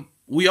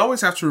 We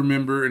always have to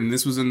remember, and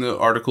this was in the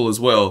article as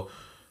well,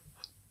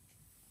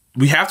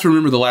 we have to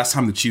remember the last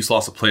time the Chiefs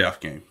lost a playoff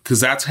game, because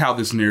that's how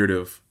this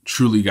narrative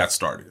truly got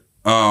started.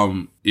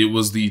 It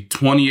was the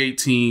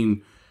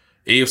 2018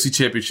 AFC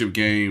Championship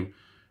game.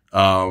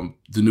 The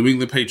New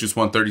England Patriots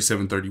won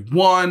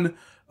 37-31.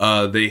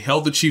 They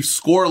held the Chiefs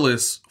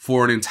scoreless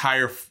for an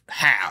entire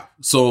half.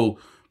 So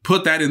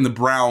put that in the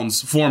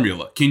Browns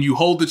formula. Can you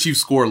hold the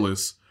Chiefs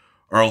scoreless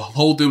or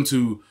hold them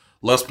to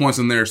less points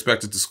than they're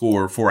expected to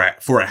score for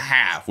a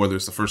half, whether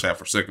it's the first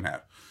half or second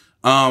half?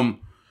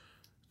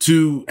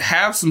 To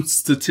have some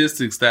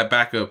statistics that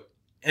back up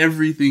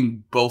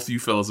everything both you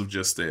fellas have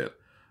just said.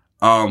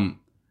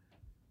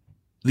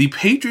 The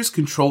Patriots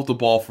controlled the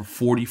ball for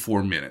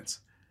 44 minutes.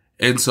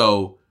 And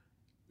so,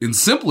 in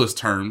simplest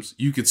terms,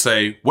 you could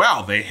say,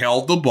 wow, they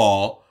held the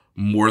ball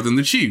more than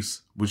the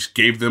Chiefs, which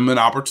gave them an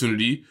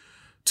opportunity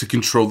to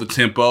control the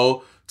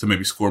tempo, to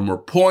maybe score more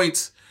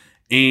points,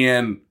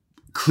 and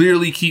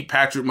clearly keep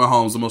Patrick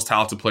Mahomes, the most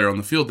talented player on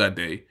the field that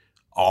day,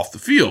 off the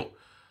field.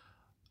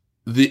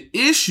 The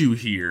issue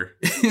here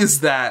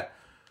is that,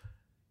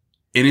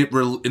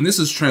 and this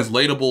is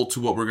translatable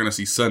to what we're going to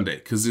see Sunday,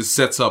 because this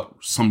sets up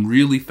some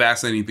really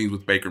fascinating things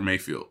with Baker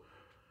Mayfield.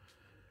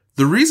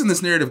 The reason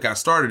this narrative got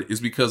started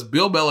is because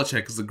Bill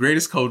Belichick is the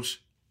greatest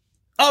coach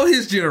of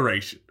his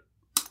generation.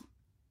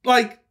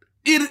 Like,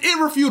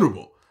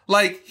 irrefutable.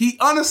 Like, he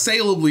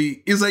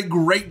unassailably is a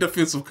great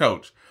defensive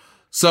coach.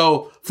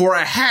 So, for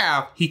a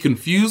half, he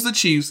confused the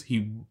Chiefs.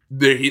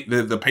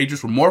 The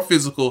Patriots were more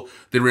physical.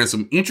 They ran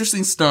some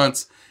interesting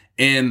stunts,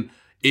 and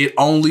it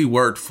only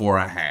worked for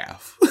a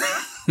half.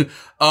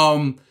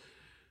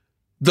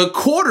 The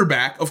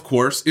quarterback, of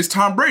course, is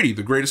Tom Brady,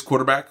 the greatest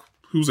quarterback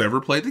who's ever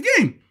played the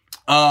game.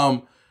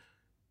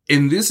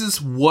 And this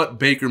is what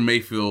Baker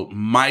Mayfield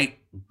might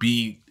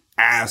be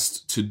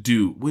asked to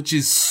do, which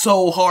is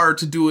so hard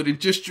to do it in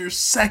just your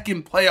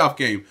second playoff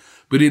game.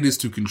 But it is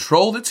to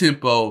control the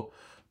tempo,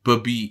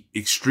 but be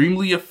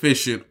extremely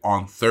efficient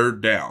on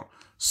third down.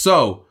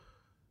 So,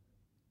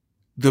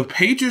 the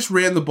Patriots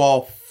ran the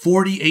ball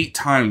 48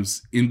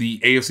 times in the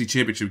AFC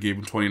Championship game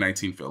in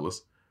 2019,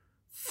 fellas.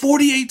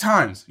 48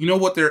 times. You know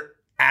what their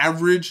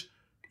average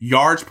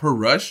yards per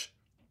rush?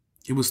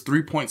 It was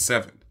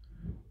 3.7.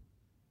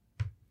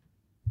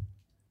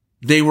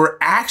 They were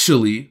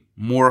actually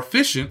more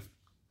efficient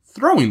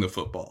throwing the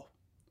football.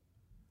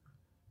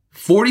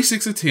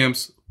 46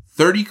 attempts,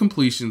 30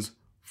 completions,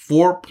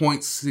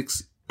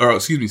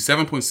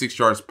 7.6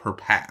 yards per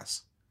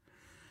pass.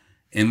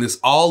 And this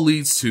all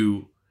leads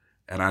to,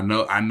 and I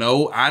know,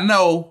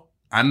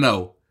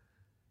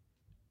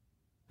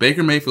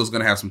 Baker Mayfield's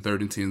going to have some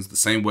 3rd and 10s the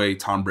same way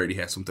Tom Brady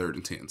had some 3rd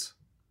and 10s.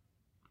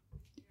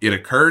 It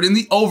occurred in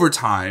the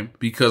overtime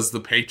because the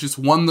Patriots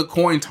won the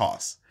coin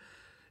toss.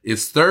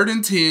 It's 3rd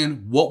and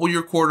 10. What will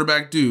your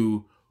quarterback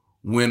do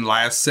when,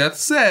 last Seth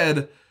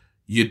said,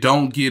 you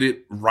don't get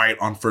it right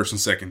on 1st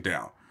and 2nd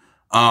down?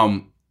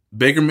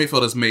 Baker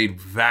Mayfield has made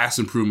vast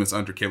improvements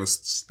under Kevin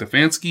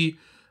Stefanski.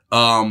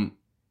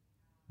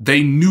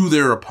 They knew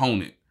their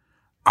opponent.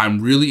 I'm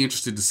really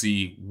interested to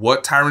see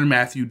what Tyrann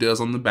Mathieu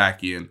does on the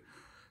back end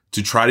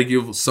to try to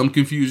give some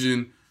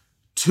confusion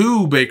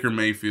to Baker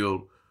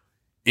Mayfield,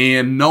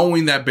 and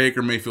knowing that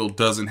Baker Mayfield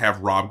doesn't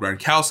have Rob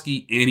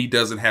Gronkowski and he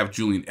doesn't have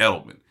Julian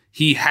Edelman.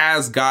 He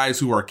has guys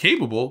who are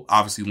capable,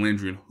 obviously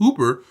Landry and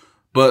Hooper,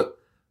 but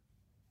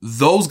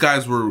those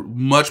guys were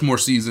much more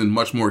seasoned,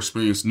 much more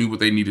experienced, knew what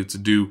they needed to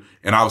do,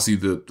 and obviously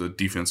the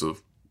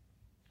defensive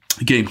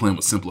game plan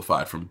was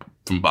simplified from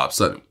Bob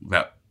Sutton.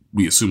 That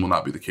we assume will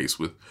not be the case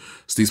with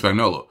Steve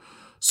Spagnuolo.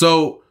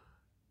 So,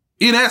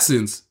 in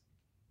essence,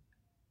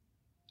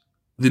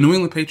 the New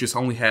England Patriots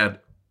only had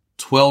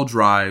 12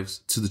 drives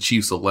to the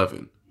Chiefs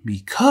 11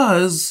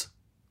 because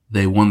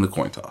they won the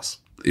coin toss.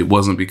 It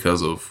wasn't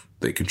because of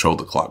they controlled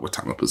the clock with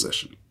time of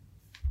possession.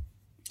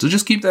 So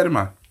just keep that in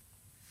mind.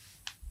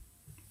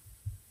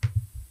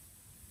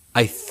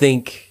 I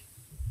think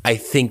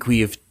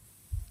we've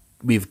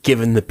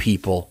given the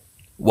people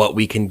what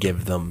we can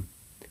give them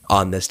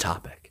on this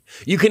topic.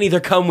 You can either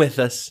come with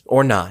us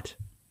or not,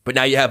 but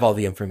now you have all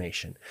the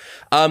information.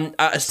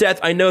 Seth,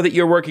 I know that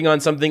you're working on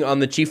something on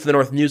the Chief of the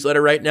North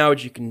newsletter right now,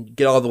 which you can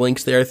get all the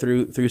links there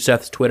through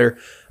Seth's Twitter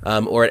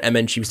or at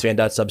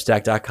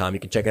mnchiefsfan.substack.com. You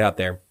can check it out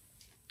there.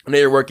 I know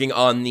you're working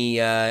on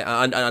the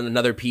on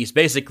another piece,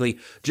 basically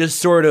just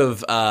sort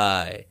of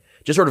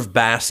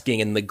basking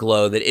in the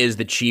glow that is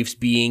the Chiefs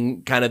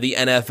being kind of the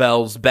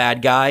NFL's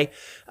bad guy.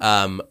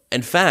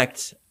 In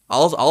fact,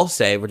 I'll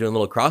say we're doing a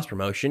little cross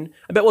promotion.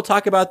 I bet we'll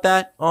talk about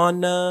that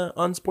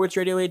on Sports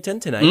Radio 810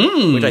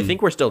 tonight, which I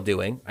think we're still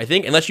doing. I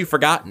think, unless you've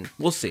forgotten,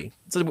 we'll see.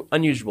 It's an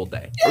unusual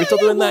day. Are we still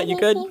doing that? You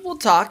good? We'll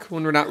talk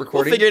when we're not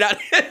recording. We'll figure it out.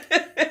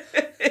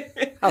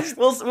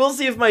 We'll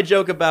see if my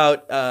joke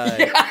about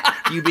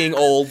you being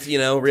old,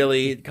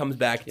 really comes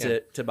back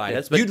to bite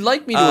us. But you'd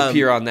like me to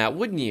appear on that,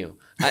 wouldn't you?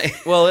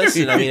 Well,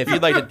 listen. I mean, if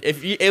you'd like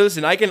to,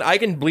 listen, I can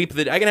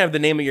bleep I can have the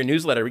name of your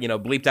newsletter,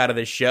 bleeped out of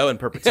this show in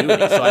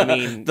perpetuity. So I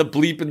mean, the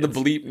bleep and the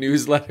bleep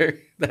newsletter.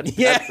 That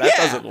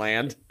doesn't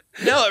land.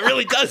 No, it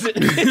really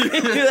doesn't.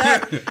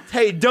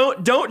 Hey,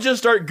 don't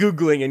just start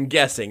Googling and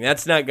guessing.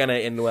 That's not gonna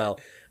end well.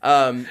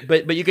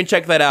 But you can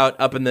check that out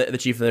up in the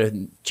Chief of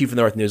the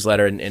North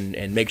newsletter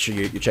and make sure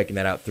you're checking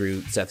that out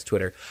through Seth's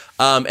Twitter.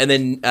 And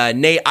then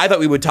Nate, I thought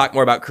we would talk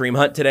more about Kareem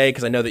Hunt today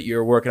because I know that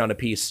you're working on a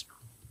piece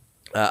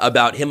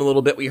about him a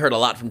little bit. We heard a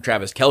lot from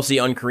Travis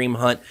Kelce on Kareem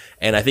Hunt,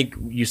 and I think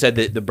you said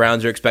that the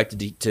Browns are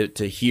expected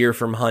to hear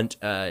from Hunt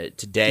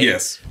today,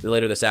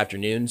 later this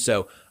afternoon.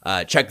 So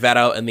check that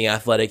out in The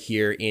Athletic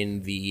here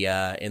in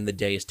the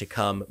days to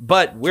come.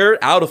 But we're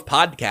out of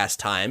podcast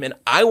time, and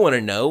I want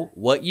to know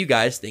what you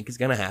guys think is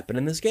going to happen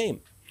in this game.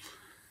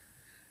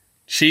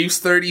 Chiefs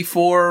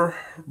 34,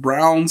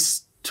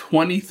 Browns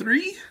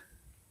 23.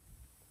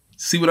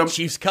 See what I'm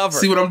Chiefs cover.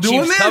 See what I'm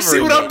doing Chiefs there?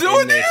 See what I'm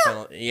doing there?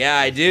 Yeah,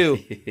 I do.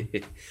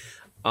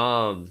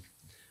 I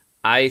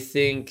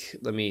think,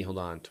 hold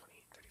on, 20,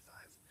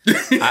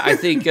 35. I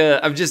think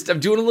I'm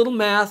doing a little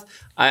math.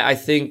 I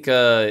think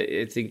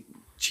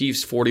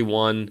Chiefs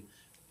 41,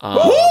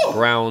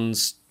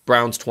 Browns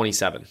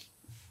 27.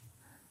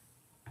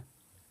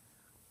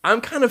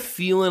 I'm kind of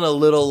feeling a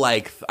little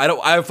like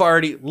I've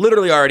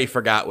already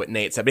forgot what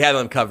Nate said. We had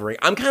them covering.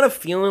 I'm kind of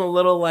feeling a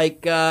little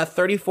like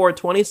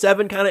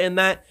 34-27, kind of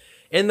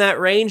in that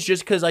range,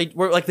 just because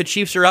we're like the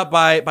Chiefs are up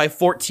by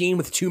 14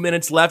 with 2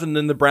 minutes left, and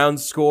then the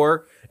Browns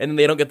score, and then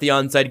they don't get the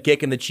onside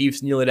kick, and the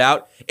Chiefs kneel it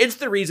out. It's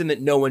the reason that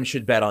no one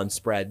should bet on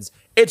spreads.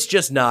 It's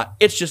just not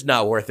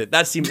worth it.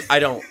 That seems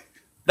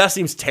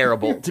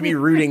terrible to be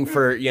rooting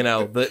for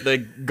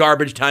the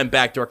garbage time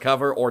backdoor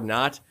cover or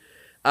not.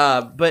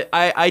 But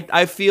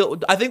I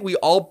think we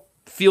all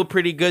feel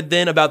pretty good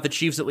then about the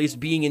Chiefs at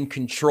least being in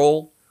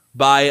control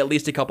by at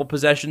least a couple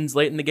possessions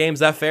late in the game.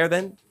 Is that fair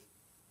then?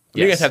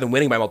 Yes. You guys have them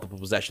winning by multiple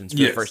possessions for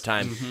the first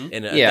time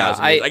in 1,000 years.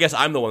 I guess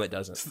I'm the one that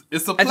doesn't.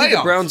 It's the playoffs. I think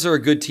the Browns are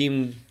a good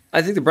team.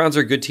 I think the Browns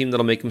are a good team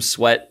that'll make them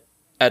sweat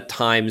at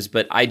times,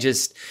 but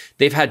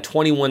they've had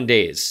 21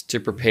 days to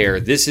prepare.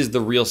 This is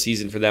the real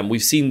season for them.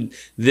 We've seen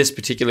this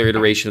particular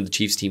iteration of the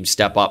Chiefs team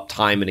step up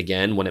time and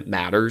again when it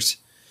matters.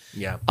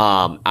 Yeah.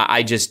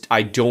 I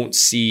don't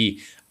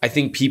see. I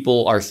think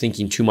people are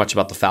thinking too much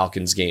about the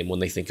Falcons game when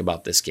they think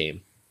about this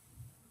game.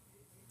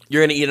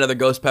 You're gonna eat another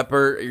ghost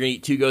pepper. You're gonna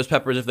eat 2 ghost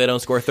peppers if they don't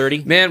score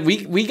 30. Man,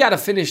 we got to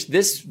finish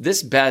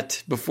this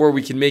bet before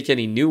we can make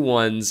any new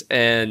ones.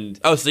 And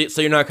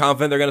so you're not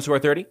confident they're gonna score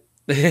 30?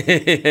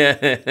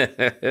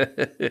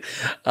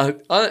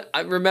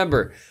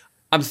 Remember,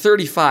 I'm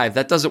 35.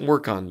 That doesn't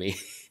work on me.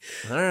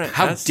 All right,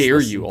 how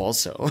dare you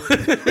also?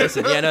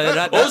 Listen, yeah,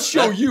 no, I'll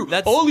show you.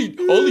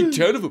 Only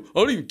 10 of them. I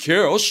don't even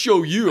care. I'll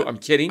show you. I'm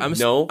kidding. I'm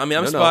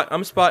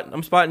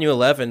spotting you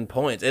 11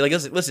 points. Like,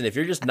 listen, if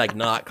you're just like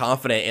not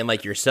confident in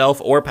like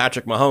yourself or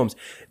Patrick Mahomes,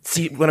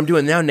 see what I'm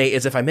doing now, Nate,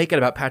 is if I make it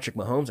about Patrick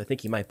Mahomes, I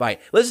think he might bite.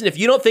 Listen, if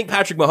you don't think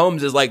Patrick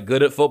Mahomes is like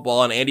good at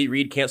football and Andy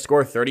Reid can't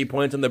score 30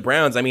 points on the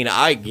Browns, I mean,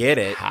 I get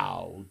it.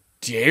 How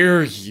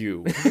dare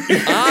you?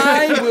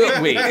 I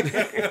will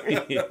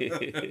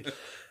wait.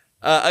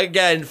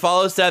 Again,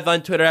 follow Seth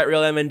on Twitter at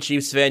RealMN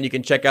Chiefs fan. You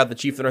can check out the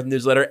Chiefs of the North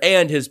newsletter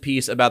and his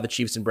piece about the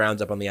Chiefs and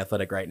Browns up on The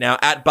Athletic right now.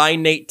 At by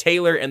Nate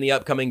Taylor and the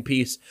upcoming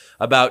piece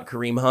about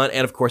Kareem Hunt,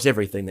 and of course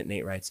everything that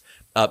Nate writes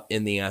up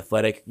in The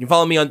Athletic. You can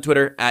follow me on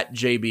Twitter at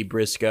JB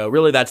Briscoe.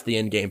 Really, that's the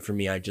end game for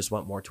me. I just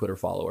want more Twitter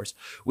followers.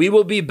 We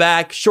will be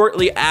back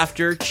shortly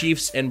after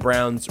Chiefs and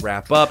Browns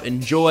wrap up.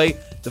 Enjoy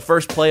the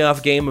first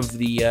playoff game of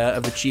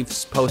the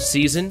Chiefs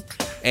postseason,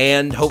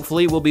 and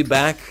hopefully we'll be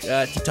back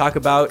to talk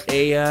about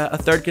a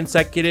third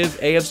consecutive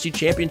AFC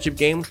Championship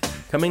game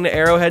coming to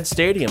Arrowhead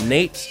Stadium.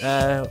 Nate,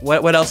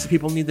 what else do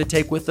people need to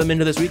take with them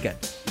into this weekend?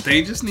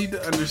 They just need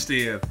to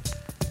understand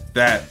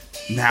that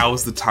now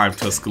is the time,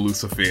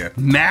 Tuscaloosa fan.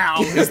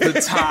 Now is the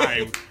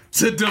time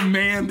to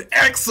demand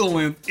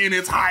excellence in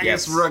its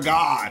highest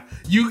regard.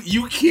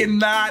 You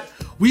cannot,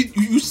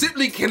 you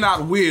simply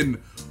cannot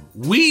win.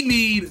 We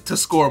need to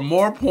score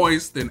more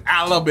points than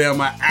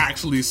Alabama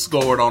actually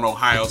scored on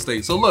Ohio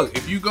State. So look,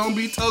 if you're gonna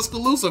be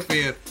Tuscaloosa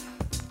fan,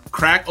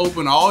 crack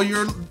open all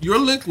your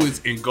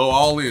liquids and go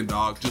all in,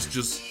 dog.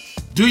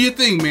 Just do your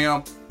thing,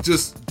 man.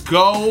 Just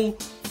go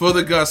for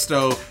the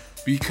gusto,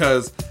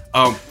 because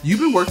you've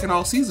been working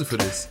all season for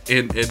this,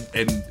 and if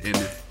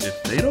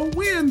they don't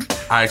win,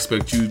 I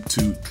expect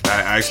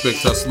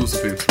Tuscaloosa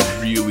fans to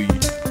really,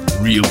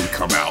 really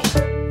come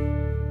out.